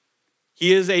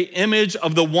 He is an image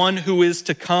of the one who is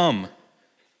to come.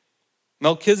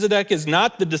 Melchizedek is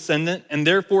not the descendant and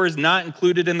therefore is not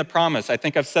included in the promise. I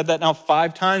think I've said that now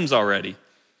 5 times already.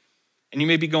 And you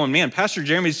may be going, man, Pastor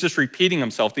Jeremy's just repeating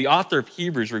himself. The author of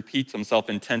Hebrews repeats himself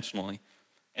intentionally.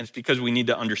 And it's because we need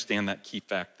to understand that key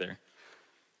fact there.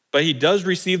 But he does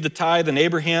receive the tithe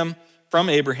from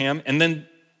Abraham, and then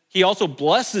he also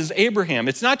blesses Abraham.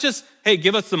 It's not just, hey,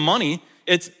 give us the money.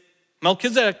 It's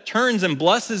Melchizedek turns and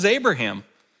blesses Abraham,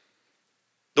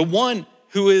 the one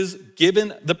who is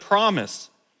given the promise.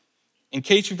 In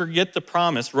case you forget the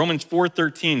promise, Romans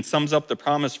 4:13 sums up the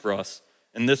promise for us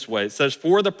in this way. It says,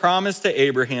 for the promise to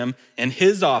Abraham and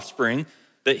his offspring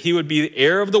that he would be the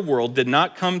heir of the world did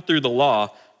not come through the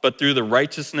law, but through the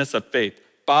righteousness of faith.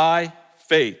 By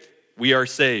faith, we are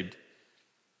saved.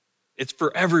 It's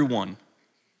for everyone.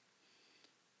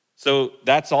 So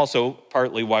that's also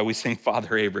partly why we sing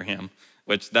Father Abraham,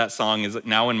 which that song is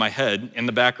now in my head in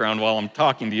the background while I'm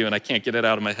talking to you, and I can't get it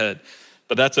out of my head,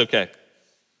 but that's okay.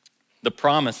 The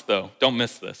promise, though, don't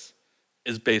miss this,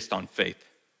 is based on faith.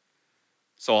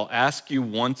 So I'll ask you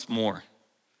once more,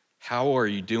 how are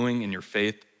you doing in your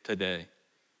faith today?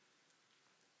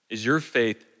 Is your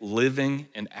faith living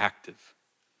and active?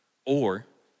 Or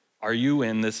are you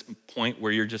in this point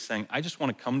where you're just saying, I just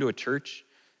want to come to a church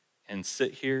and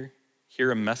sit here,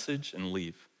 hear a message, and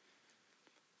leave?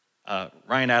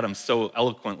 Ryan Adams so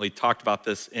eloquently talked about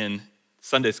this in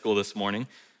Sunday school this morning,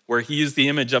 where he used the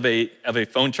image of a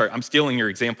phone charger. I'm stealing your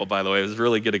example, by the way. It was a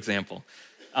really good example.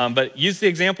 But use the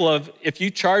example of if you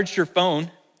charged your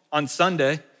phone on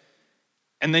Sunday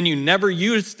and then you never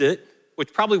used it,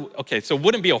 which probably, okay, so it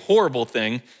wouldn't be a horrible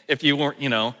thing if you weren't,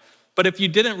 but if you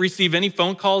didn't receive any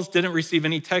phone calls, didn't receive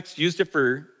any texts, used it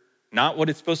for not what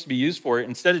it's supposed to be used for,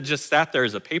 instead it just sat there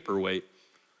as a paperweight.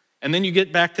 And then you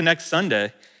get back to next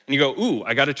Sunday and you go, ooh,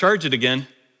 I got to charge it again,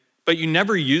 but you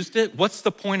never used it. What's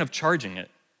the point of charging it?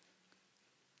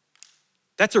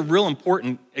 That's a real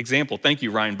important example. Thank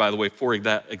you, Ryan, by the way, for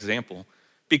that example,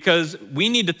 because we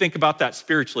need to think about that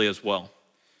spiritually as well.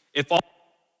 If all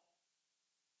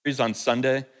is on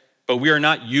Sunday, but we are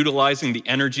not utilizing the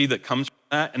energy that comes from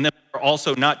that, and then we're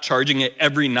also not charging it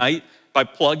every night by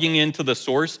plugging into the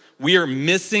source, we are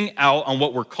missing out on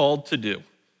what we're called to do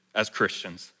as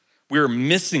Christians. We are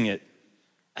missing it.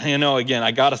 Again,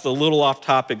 I got us a little off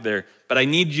topic there, but I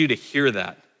need you to hear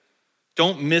that.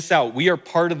 Don't miss out. We are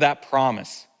part of that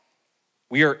promise.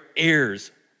 We are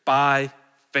heirs by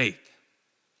faith.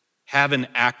 Have an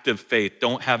active faith.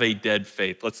 Don't have a dead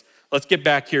faith. Let's get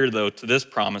back here, though, to this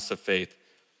promise of faith.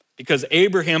 Because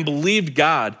Abraham believed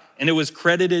God, and it was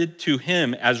credited to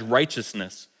him as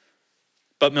righteousness.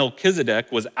 But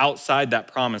Melchizedek was outside that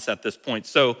promise at this point.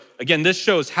 So, again, this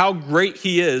shows how great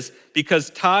he is, because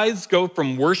tithes go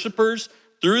from worshipers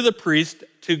through the priest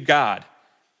to God.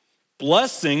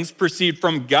 Blessings proceed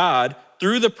from God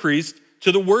through the priest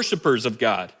to the worshipers of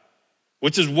God,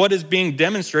 which is what is being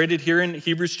demonstrated here in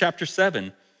Hebrews chapter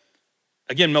 7.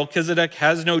 Again, Melchizedek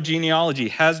has no genealogy,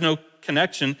 has no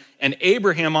connection, and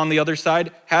Abraham on the other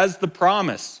side has the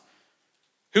promise.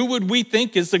 Who would we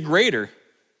think is the greater?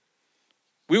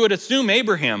 We would assume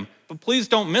Abraham, but please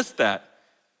don't miss that.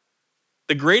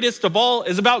 The greatest of all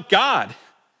is about God.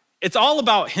 It's all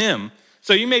about him.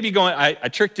 So you may be going, I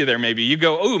tricked you there maybe. You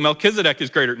go, oh, Melchizedek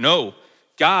is greater. No,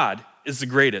 God is the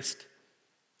greatest.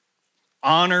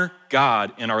 Honor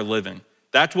God in our living.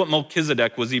 That's what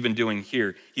Melchizedek was even doing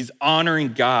here. He's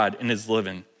honoring God in his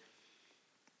living.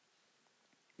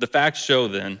 The facts show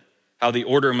then how the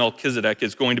order of Melchizedek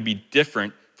is going to be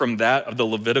different from that of the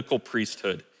Levitical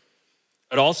priesthood.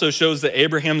 It also shows that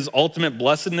Abraham's ultimate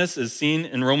blessedness, as seen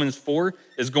in Romans 4,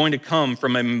 is going to come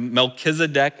from a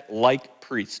Melchizedek-like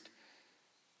priest.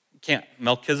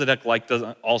 Melchizedek-like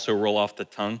doesn't also roll off the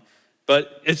tongue,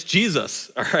 but it's Jesus,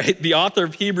 all right? The author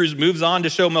of Hebrews moves on to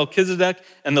show Melchizedek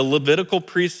and the Levitical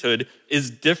priesthood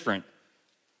is different.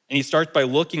 And he starts by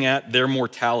looking at their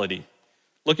mortality.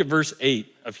 Look at verse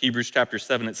 8 of Hebrews chapter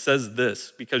 7. It says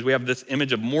this, because we have this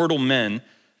image of mortal men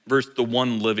versus the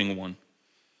one living one.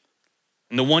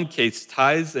 In the one case,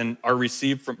 tithes are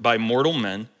received by mortal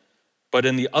men, but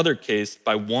in the other case,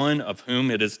 by one of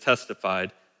whom it is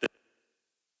testified.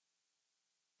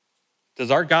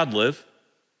 Does our God live?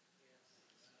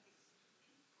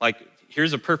 Like,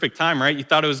 here's a perfect time, right? You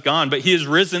thought it was gone, but he is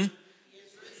risen. He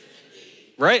is risen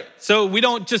indeed. Right? So we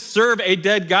don't just serve a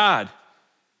dead God.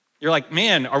 You're like,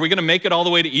 man, are we going to make it all the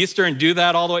way to Easter and do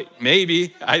that all the way?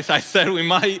 Maybe. I said we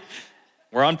might.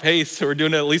 We're on pace, so we're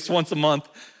doing it at least once a month.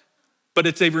 But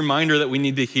it's a reminder that we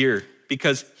need to hear,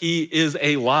 because he is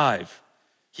alive.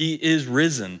 He is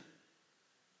risen.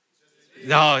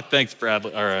 Oh, thanks,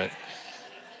 Bradley. All right.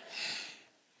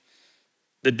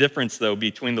 The difference, though,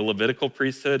 between the Levitical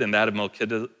priesthood and that of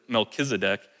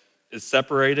Melchizedek is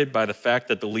separated by the fact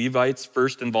that the Levites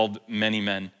first involved many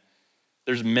men.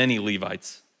 There's many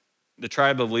Levites. The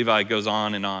tribe of Levi goes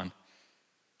on and on.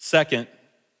 Second,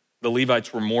 the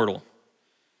Levites were mortal.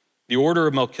 The order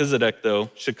of Melchizedek,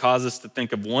 though, should cause us to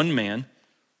think of one man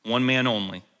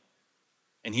only,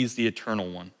 and he's the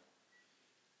eternal one.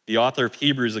 The author of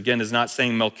Hebrews, again, is not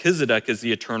saying Melchizedek is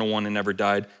the eternal one and never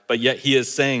died, but yet he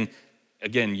is saying,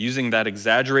 again, using that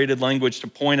exaggerated language to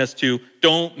point us to,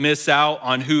 don't miss out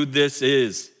on who this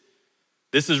is.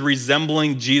 This is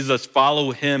resembling Jesus.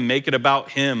 Follow him. Make it about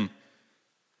him.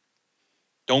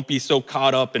 Don't be so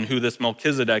caught up in who this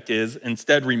Melchizedek is.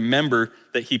 Instead, remember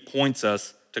that he points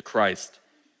us to Christ.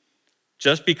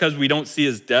 Just because we don't see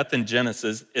his death in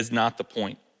Genesis is not the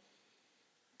point.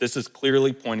 This is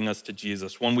clearly pointing us to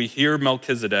Jesus. When we hear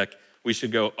Melchizedek, we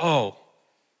should go, oh,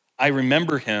 I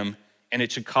remember him, and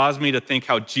it should cause me to think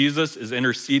how Jesus is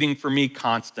interceding for me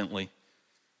constantly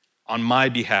on my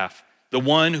behalf. The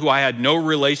one who I had no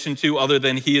relation to other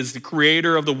than he is the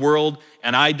creator of the world,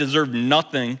 and I deserve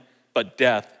nothing but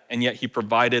death, and yet he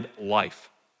provided life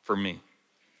for me.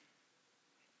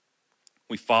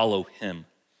 We follow him.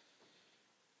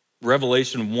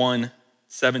 Revelation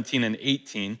 1:17 and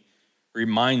 18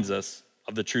 reminds us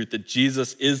of the truth that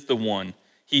Jesus is the one.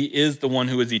 He is the one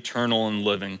who is eternal and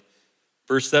living.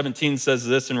 Verse 17 says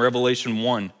this in Revelation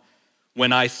 1,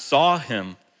 when I saw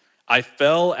him, I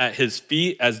fell at his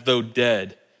feet as though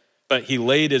dead, but he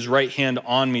laid his right hand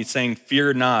on me, saying,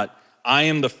 fear not, I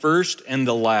am the first and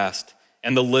the last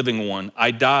and the living one.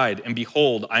 I died, and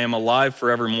behold, I am alive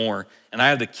forevermore, and I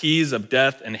have the keys of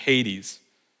death and Hades.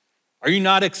 Are you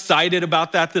not excited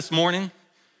about that this morning?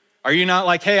 Are you not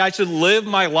like, hey, I should live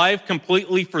my life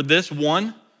completely for this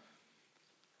one?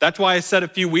 That's why I said a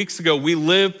few weeks ago, we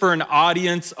live for an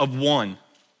audience of one.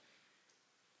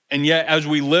 And yet, as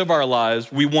we live our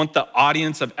lives, we want the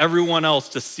audience of everyone else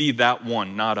to see that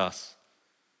one, not us.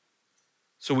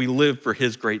 So we live for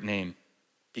his great name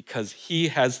because he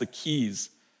has the keys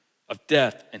of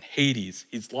death and Hades.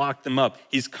 He's locked them up.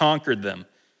 He's conquered them.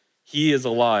 He is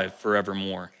alive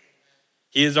forevermore.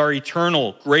 He is our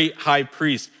eternal great high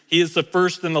priest. He is the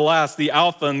first and the last, the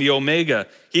Alpha and the Omega.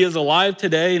 He is alive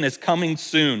today and is coming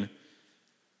soon.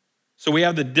 So we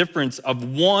have the difference of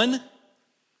one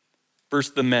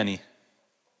versus the many.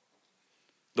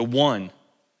 The one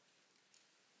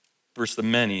versus the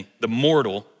many. The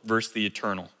mortal versus the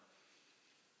eternal.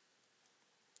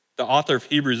 The author of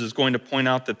Hebrews is going to point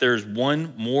out that there's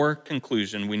one more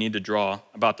conclusion we need to draw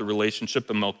about the relationship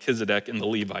of Melchizedek and the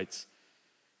Levites.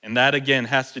 And that, again,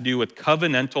 has to do with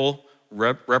covenantal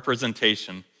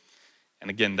representation.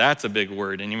 And again, that's a big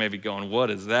word. And you may be going, what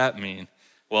does that mean?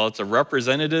 Well, it's a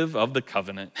representative of the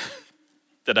covenant.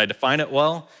 Did I define it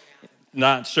well?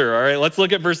 Not sure. All right, let's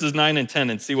look at verses 9 and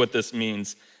 10 and see what this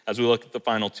means as we look at the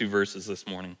final two verses this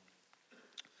morning.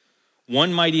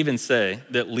 One might even say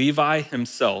that Levi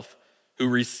himself, who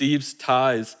receives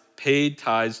tithes, paid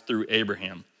tithes through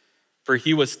Abraham, for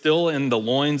he was still in the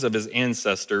loins of his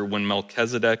ancestor when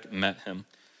Melchizedek met him.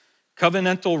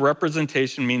 Covenantal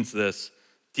representation means this: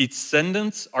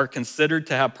 descendants are considered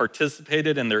to have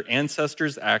participated in their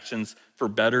ancestors' actions for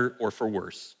better or for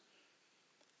worse.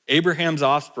 Abraham's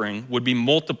offspring would be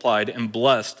multiplied and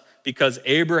blessed because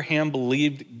Abraham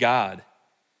believed God.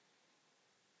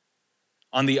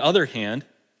 On the other hand,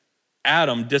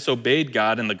 Adam disobeyed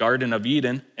God in the Garden of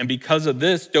Eden, and because of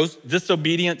this,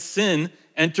 disobedient sin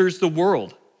enters the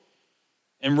world.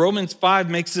 And Romans 5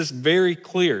 makes this very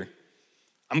clear.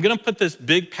 I'm going to put this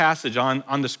big passage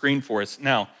on the screen for us.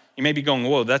 Now, you may be going,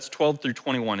 whoa, that's 12 through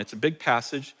 21. It's a big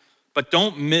passage, but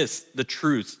don't miss the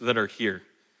truths that are here.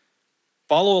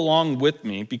 Follow along with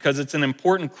me because it's an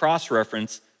important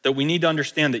cross-reference that we need to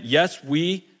understand that, yes,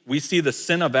 we see the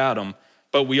sin of Adam,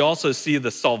 but we also see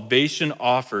the salvation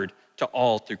offered to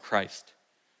all through Christ.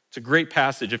 It's a great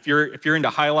passage. If you're into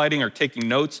highlighting or taking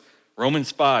notes,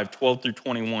 Romans 5, 12 through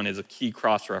 21 is a key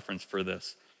cross-reference for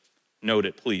this. Note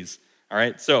it, please. All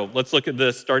right, so let's look at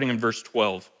this starting in verse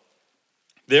 12.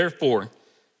 Therefore,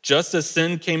 just as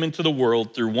sin came into the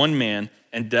world through one man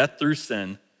and death through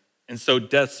sin, and so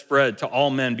death spread to all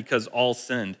men because all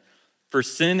sinned. For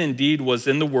sin indeed was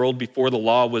in the world before the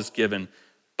law was given,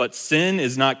 but sin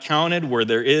is not counted where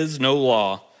there is no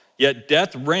law. Yet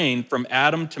death reigned from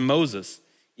Adam to Moses,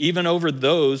 even over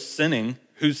those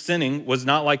whose sinning was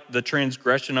not like the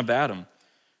transgression of Adam,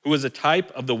 who was a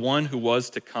type of the one who was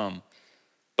to come.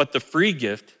 But the free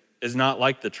gift is not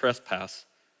like the trespass.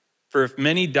 For if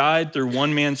many died through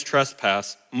one man's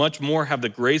trespass, much more have the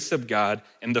grace of God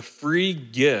and the free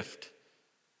gift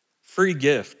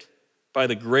by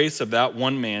the grace of that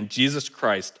one man, Jesus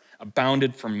Christ,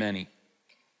 abounded for many.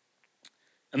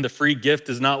 And the free gift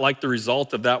is not like the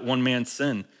result of that one man's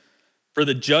sin. For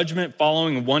the judgment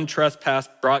following one trespass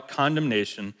brought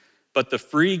condemnation, but the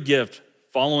free gift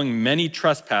following many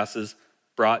trespasses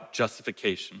brought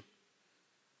justification.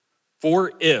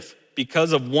 For if,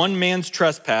 because of one man's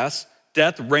trespass,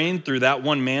 death reigned through that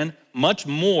one man, much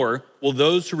more will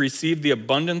those who receive the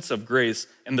abundance of grace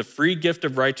and the free gift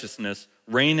of righteousness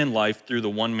reign in life through the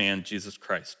one man, Jesus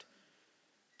Christ.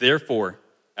 Therefore,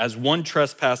 as one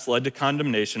trespass led to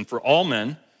condemnation for all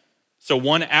men, so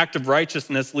one act of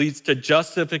righteousness leads to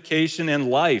justification and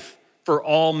life for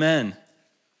all men.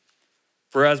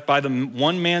 For as by the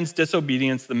one man's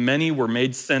disobedience the many were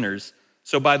made sinners,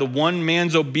 so by the one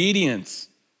man's obedience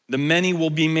the many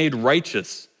will be made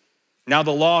righteous. Now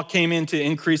the law came in to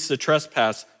increase the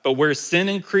trespass, but where sin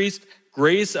increased,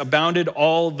 grace abounded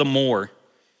all the more.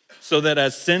 so that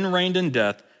as sin reigned in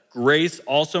death, grace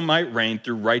also might reign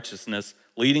through righteousness,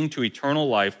 leading to eternal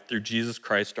life through Jesus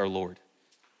Christ our Lord.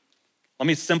 Let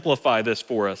me simplify this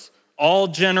for us. All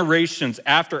generations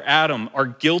after Adam are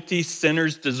guilty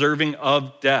sinners deserving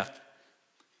of death.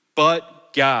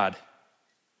 But God.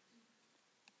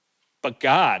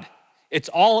 It's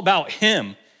all about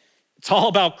him. It's all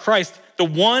about Christ. The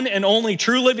one and only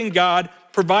true living God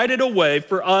provided a way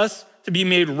for us to be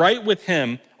made right with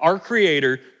him, our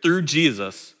Creator, through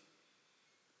Jesus.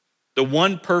 The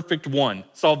one perfect one.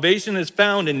 Salvation is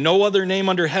found in no other name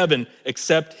under heaven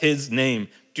except his name.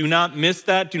 Do not miss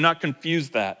that. Do not confuse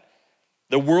that.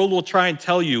 The world will try and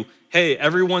tell you, hey,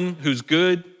 everyone who's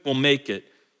good will make it.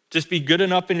 Just be good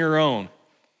enough in your own.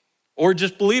 Or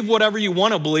just believe whatever you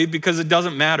want to believe because it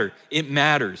doesn't matter. It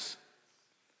matters.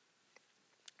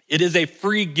 It is a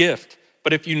free gift,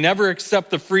 but if you never accept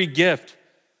the free gift,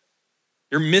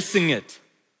 you're missing it.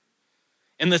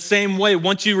 In the same way,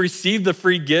 once you receive the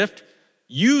free gift,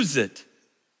 use it.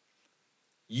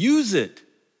 Use it.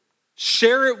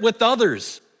 Share it with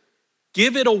others.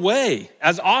 Give it away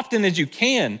as often as you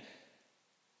can.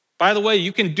 By the way,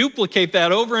 you can duplicate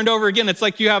that over and over again. It's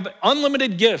like you have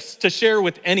unlimited gifts to share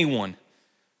with anyone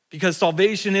because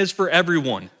salvation is for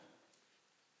everyone.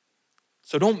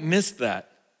 So don't miss that.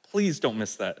 Please don't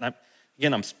miss that.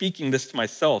 And I'm speaking this to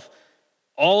myself.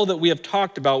 All that we have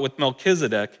talked about with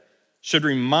Melchizedek should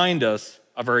remind us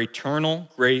of our eternal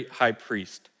great high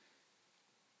priest.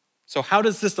 So how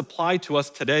does this apply to us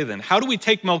today then? How do we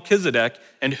take Melchizedek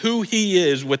and who he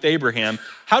is with Abraham?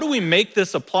 How do we make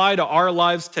this apply to our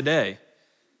lives today?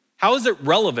 How is it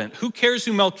relevant? Who cares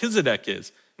who Melchizedek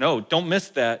is? No, don't miss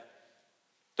that.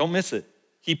 Don't miss it.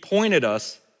 He pointed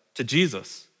us to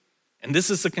Jesus. And this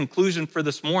is the conclusion for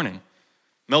this morning.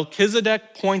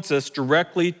 Melchizedek points us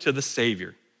directly to the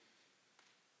Savior.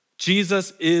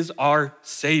 Jesus is our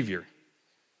Savior.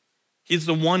 He's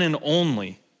the one and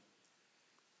only.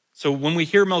 So when we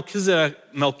hear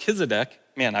Melchizedek,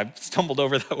 man, I've stumbled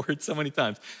over that word so many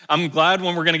times. I'm glad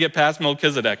when we're going to get past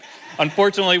Melchizedek.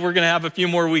 Unfortunately, we're going to have a few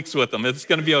more weeks with him. It's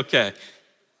going to be okay.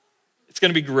 It's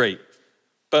going to be great.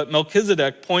 But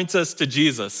Melchizedek points us to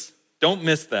Jesus. Don't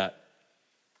miss that.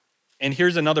 And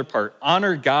here's another part.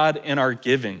 Honor God in our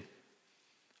giving.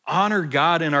 Honor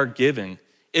God in our giving.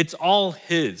 It's all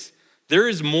his. There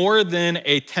is more than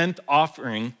a 10th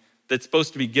offering that's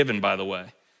supposed to be given, by the way.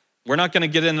 We're not going to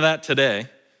get into that today,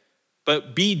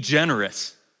 but be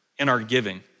generous in our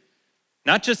giving.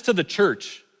 Not just to the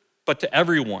church, but to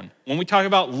everyone. When we talk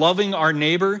about loving our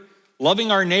neighbor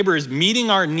is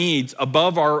meeting our needs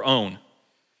above our own.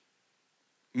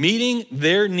 Meeting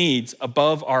their needs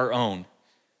above our own.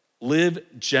 Live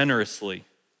generously.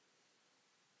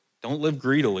 Don't live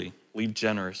greedily. Live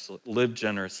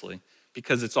generously,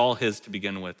 because it's all his to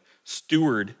begin with.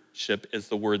 Stewardship is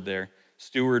the word there.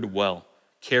 Steward well.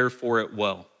 Care for it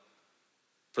well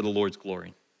for the Lord's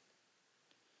glory.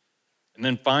 And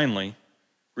then finally,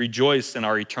 rejoice in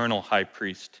our eternal high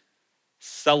priest.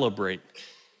 Celebrate.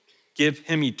 Give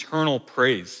him eternal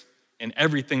praise in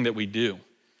everything that we do.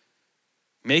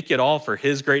 Make it all for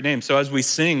his great name. So as we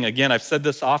sing, again, I've said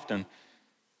this often,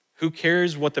 who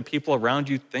cares what the people around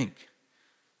you think?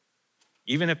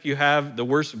 Even if you have the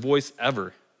worst voice ever,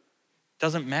 it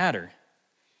doesn't matter.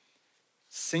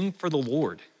 Sing for the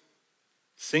Lord.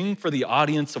 Sing for the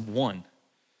audience of one.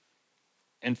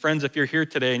 And friends, if you're here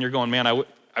today and you're going, man,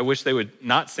 I wish they would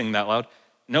not sing that loud.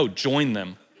 No, join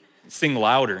them. Sing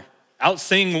louder.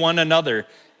 Out-sing one another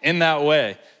in that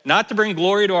way. Not to bring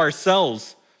glory to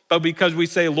ourselves, but because we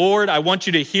say, Lord, I want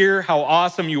you to hear how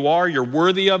awesome you are. You're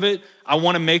worthy of it. I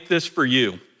want to make this for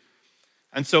you.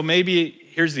 And so maybe,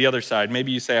 here's the other side.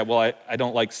 Maybe you say, well, I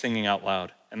don't like singing out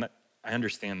loud. And I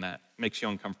understand that. It makes you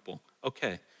uncomfortable.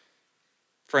 Okay.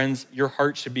 Friends, your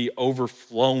heart should be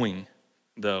overflowing,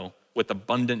 though, with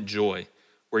abundant joy,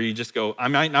 where you just go, I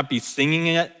might not be singing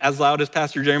it as loud as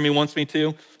Pastor Jeremy wants me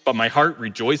to, but my heart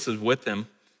rejoices with him.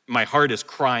 My heart is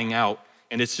crying out,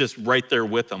 and it's just right there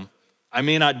with him. I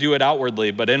may not do it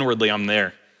outwardly, but inwardly I'm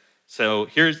there. So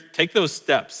take those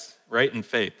steps, right, in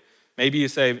faith. Maybe you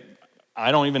say,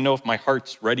 I don't even know if my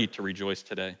heart's ready to rejoice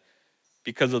today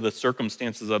because of the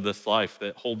circumstances of this life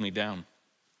that hold me down.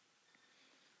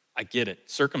 I get it.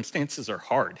 Circumstances are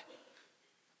hard.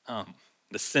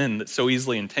 The sin that so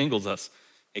easily entangles us,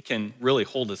 it can really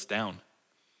hold us down.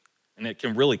 And it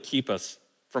can really keep us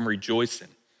from rejoicing.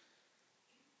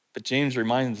 But James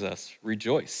reminds us,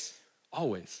 rejoice,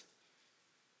 always.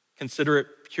 Consider it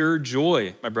pure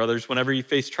joy, my brothers, whenever you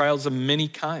face trials of many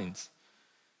kinds.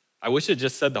 I wish it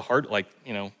just said the heart, like,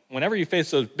 whenever you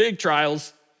face those big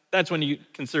trials, that's when you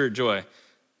consider it joy.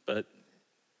 But it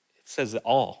says it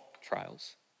all.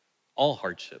 trials, all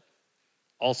hardship,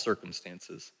 all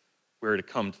circumstances, we're to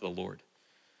come to the Lord.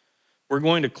 We're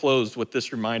going to close with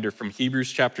this reminder from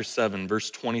Hebrews chapter 7, verse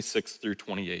 26 through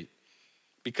 28,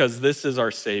 because this is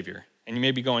our Savior. And you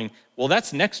may be going, well,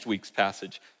 that's next week's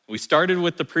passage. We started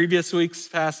with the previous week's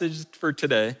passage for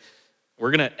today.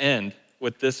 We're going to end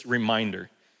with this reminder.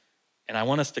 And I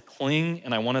want us to cling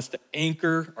and I want us to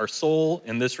anchor our soul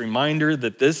in this reminder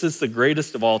that this is the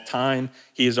greatest of all time.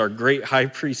 He is our great high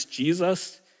priest,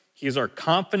 Jesus. He is our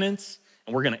confidence,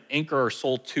 and we're going to anchor our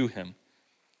soul to him.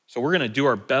 So we're going to do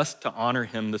our best to honor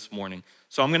him this morning.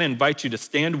 So I'm going to invite you to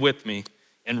stand with me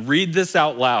and read this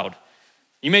out loud.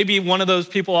 You may be one of those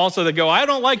people also that go, I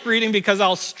don't like reading because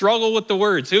I'll struggle with the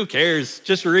words. Who cares?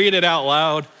 Just read it out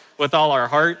loud with all our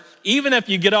heart. Even if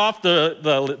you get off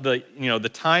the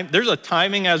time, there's a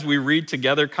timing as we read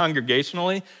together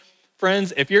congregationally.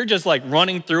 Friends, if you're just like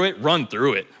running through it, run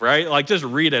through it, right? Like just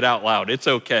read it out loud. It's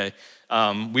okay.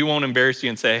 We won't embarrass you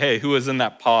and say, hey, who was in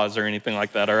that pause or anything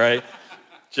like that, all right?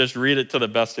 Just read it to the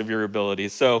best of your ability.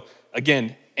 So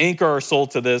again, anchor our soul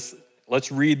to this.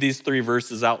 Let's read these 3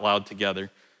 verses out loud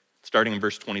together, starting in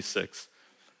verse 26.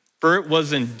 For it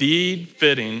was indeed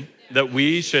fitting that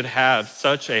we should have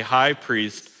such a high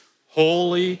priest,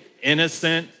 holy,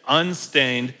 innocent,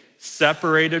 unstained,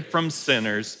 separated from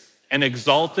sinners, and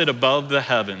exalted above the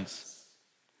heavens.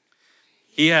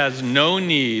 He has no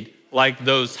need, like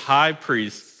those high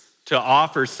priests, to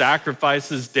offer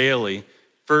sacrifices daily,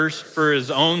 first for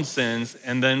his own sins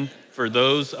and then for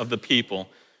those of the people,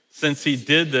 since he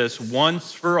did this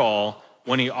once for all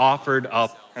when he offered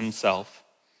up himself.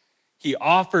 He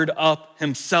offered up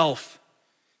himself.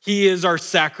 He is our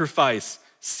sacrifice.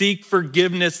 Seek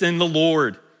forgiveness in the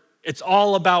Lord. It's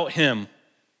all about him.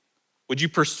 Would you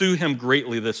pursue him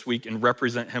greatly this week and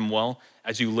represent him well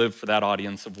as you live for that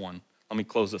audience of one? Let me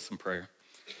close this in prayer.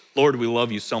 Lord, we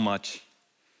love you so much.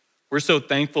 We're so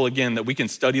thankful again that we can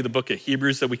study the book of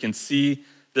Hebrews, that we can see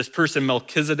this person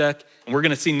Melchizedek, and we're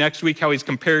going to see next week how he's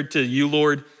compared to you,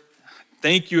 Lord.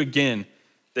 Thank you again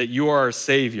that you are our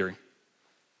Savior.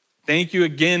 Thank you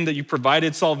again that you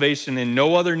provided salvation in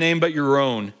no other name but your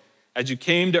own, as you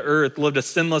came to earth, lived a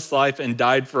sinless life, and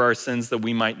died for our sins that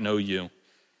we might know you.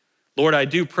 Lord, I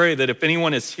do pray that if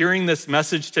anyone is hearing this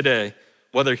message today,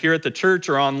 whether here at the church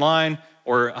or online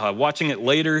or watching it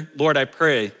later, Lord, I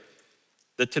pray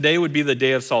that today would be the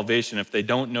day of salvation if they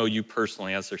don't know you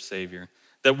personally as their Savior,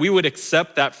 that we would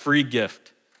accept that free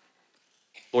gift.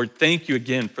 Lord, thank you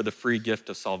again for the free gift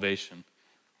of salvation.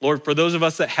 Lord, for those of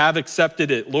us that have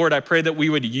accepted it, Lord, I pray that we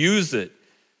would use it,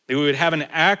 that we would have an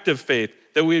active faith,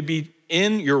 that we would be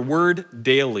in your word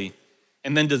daily,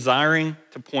 and then desiring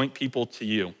to point people to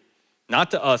you.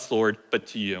 Not to us, Lord, but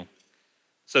to you.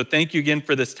 So thank you again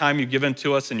for this time you've given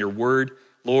to us in your word.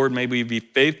 Lord, may we be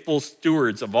faithful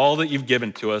stewards of all that you've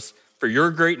given to us for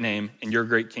your great name and your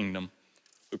great kingdom.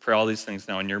 We pray all these things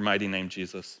now in your mighty name,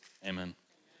 Jesus. Amen.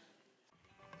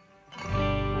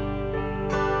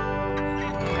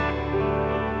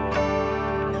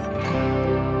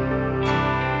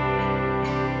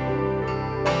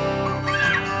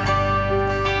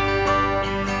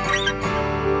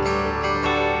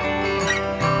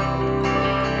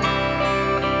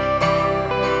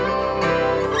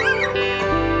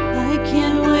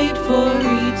 For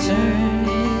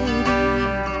eternity,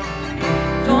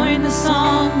 join the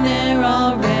song they're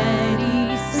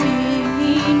already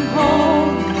singing.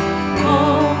 Holy,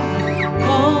 holy,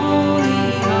 holy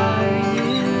are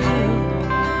you.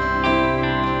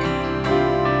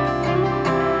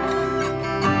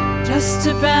 Just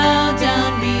to bow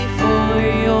down before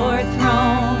your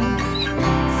throne,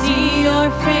 see your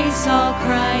face, I'll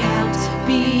cry out,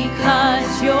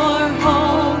 because you're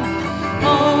holy,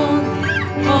 holy.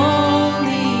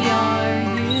 Holy are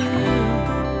you.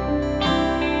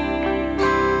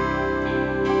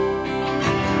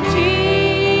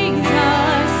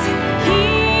 Jesus,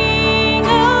 King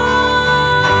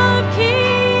of kings.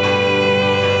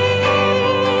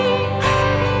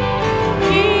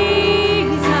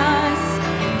 Jesus,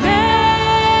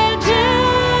 Majesty.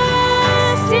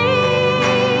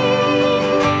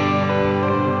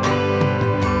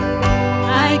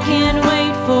 I can't wait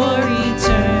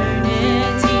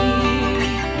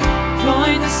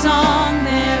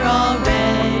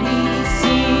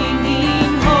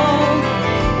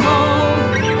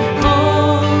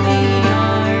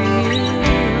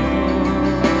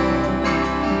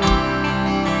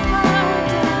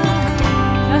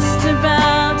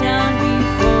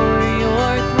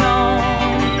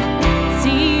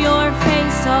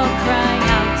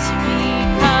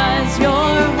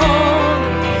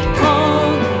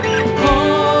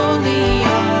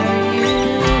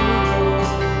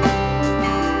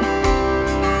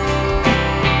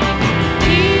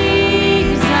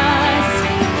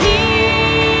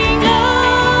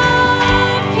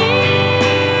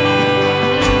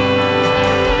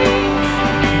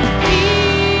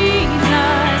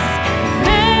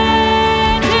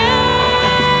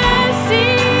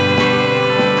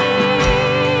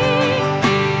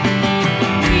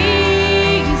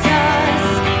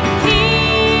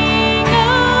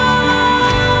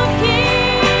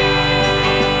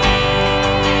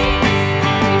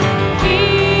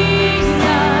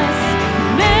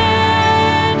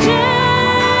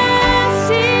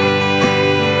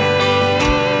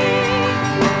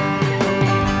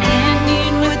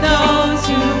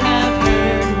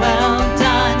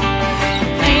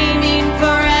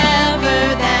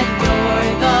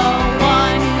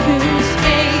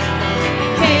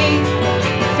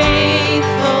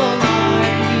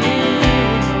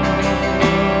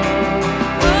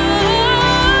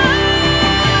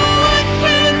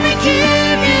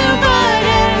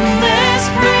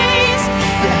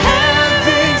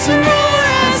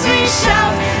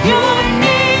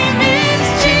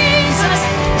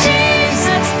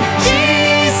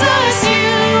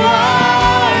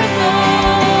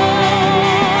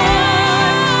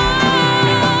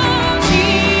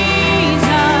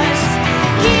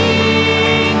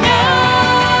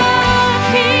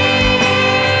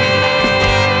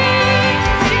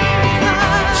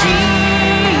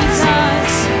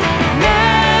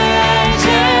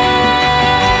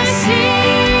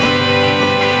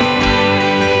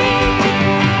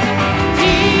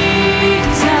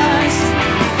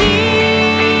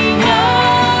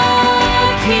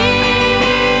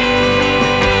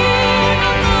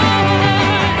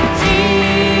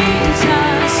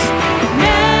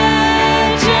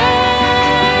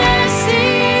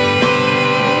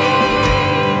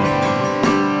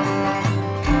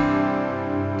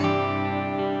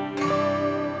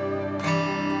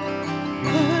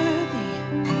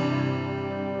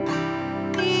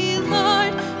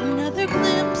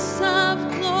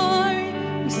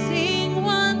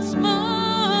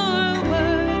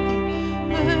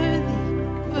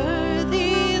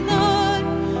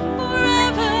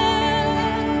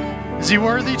Is he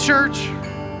worthy, church?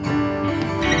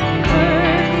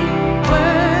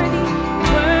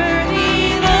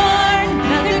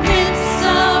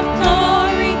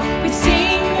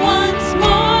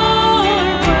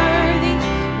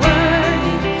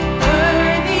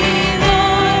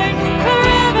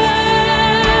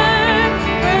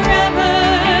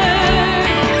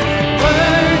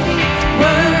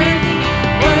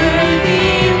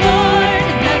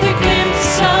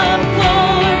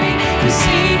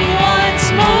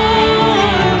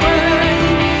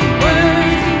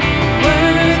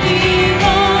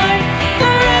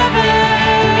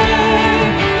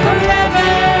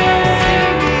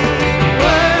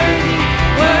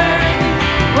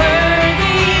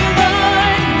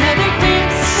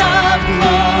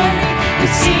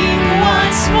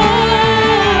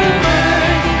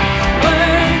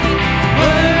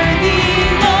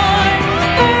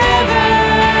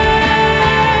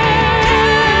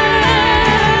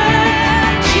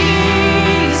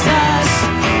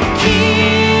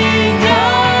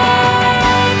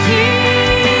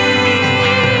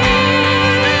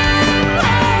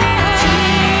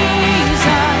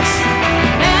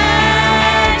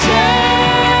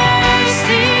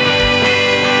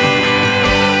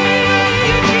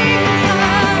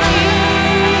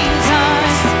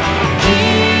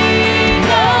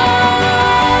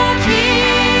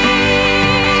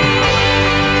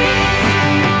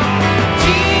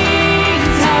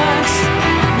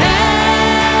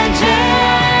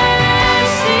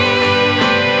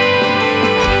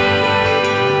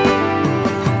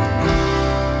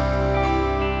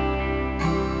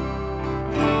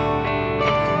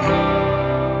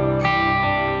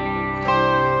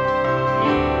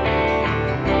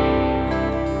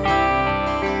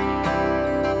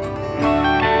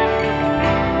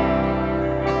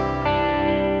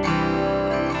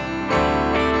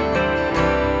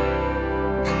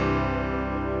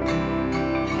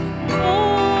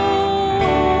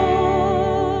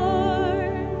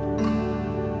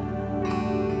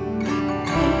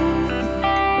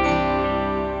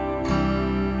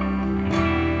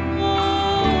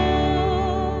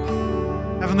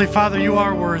 Heavenly Father, you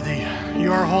are worthy.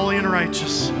 You are holy and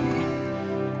righteous.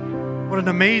 What an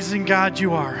amazing God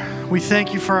you are. We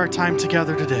thank you for our time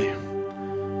together today.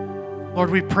 Lord,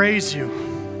 we praise you.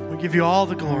 We give you all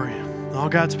the glory. All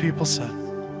God's people said.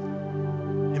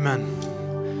 Amen.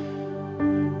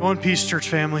 Go in peace, church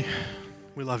family.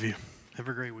 We love you. Have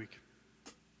a great week.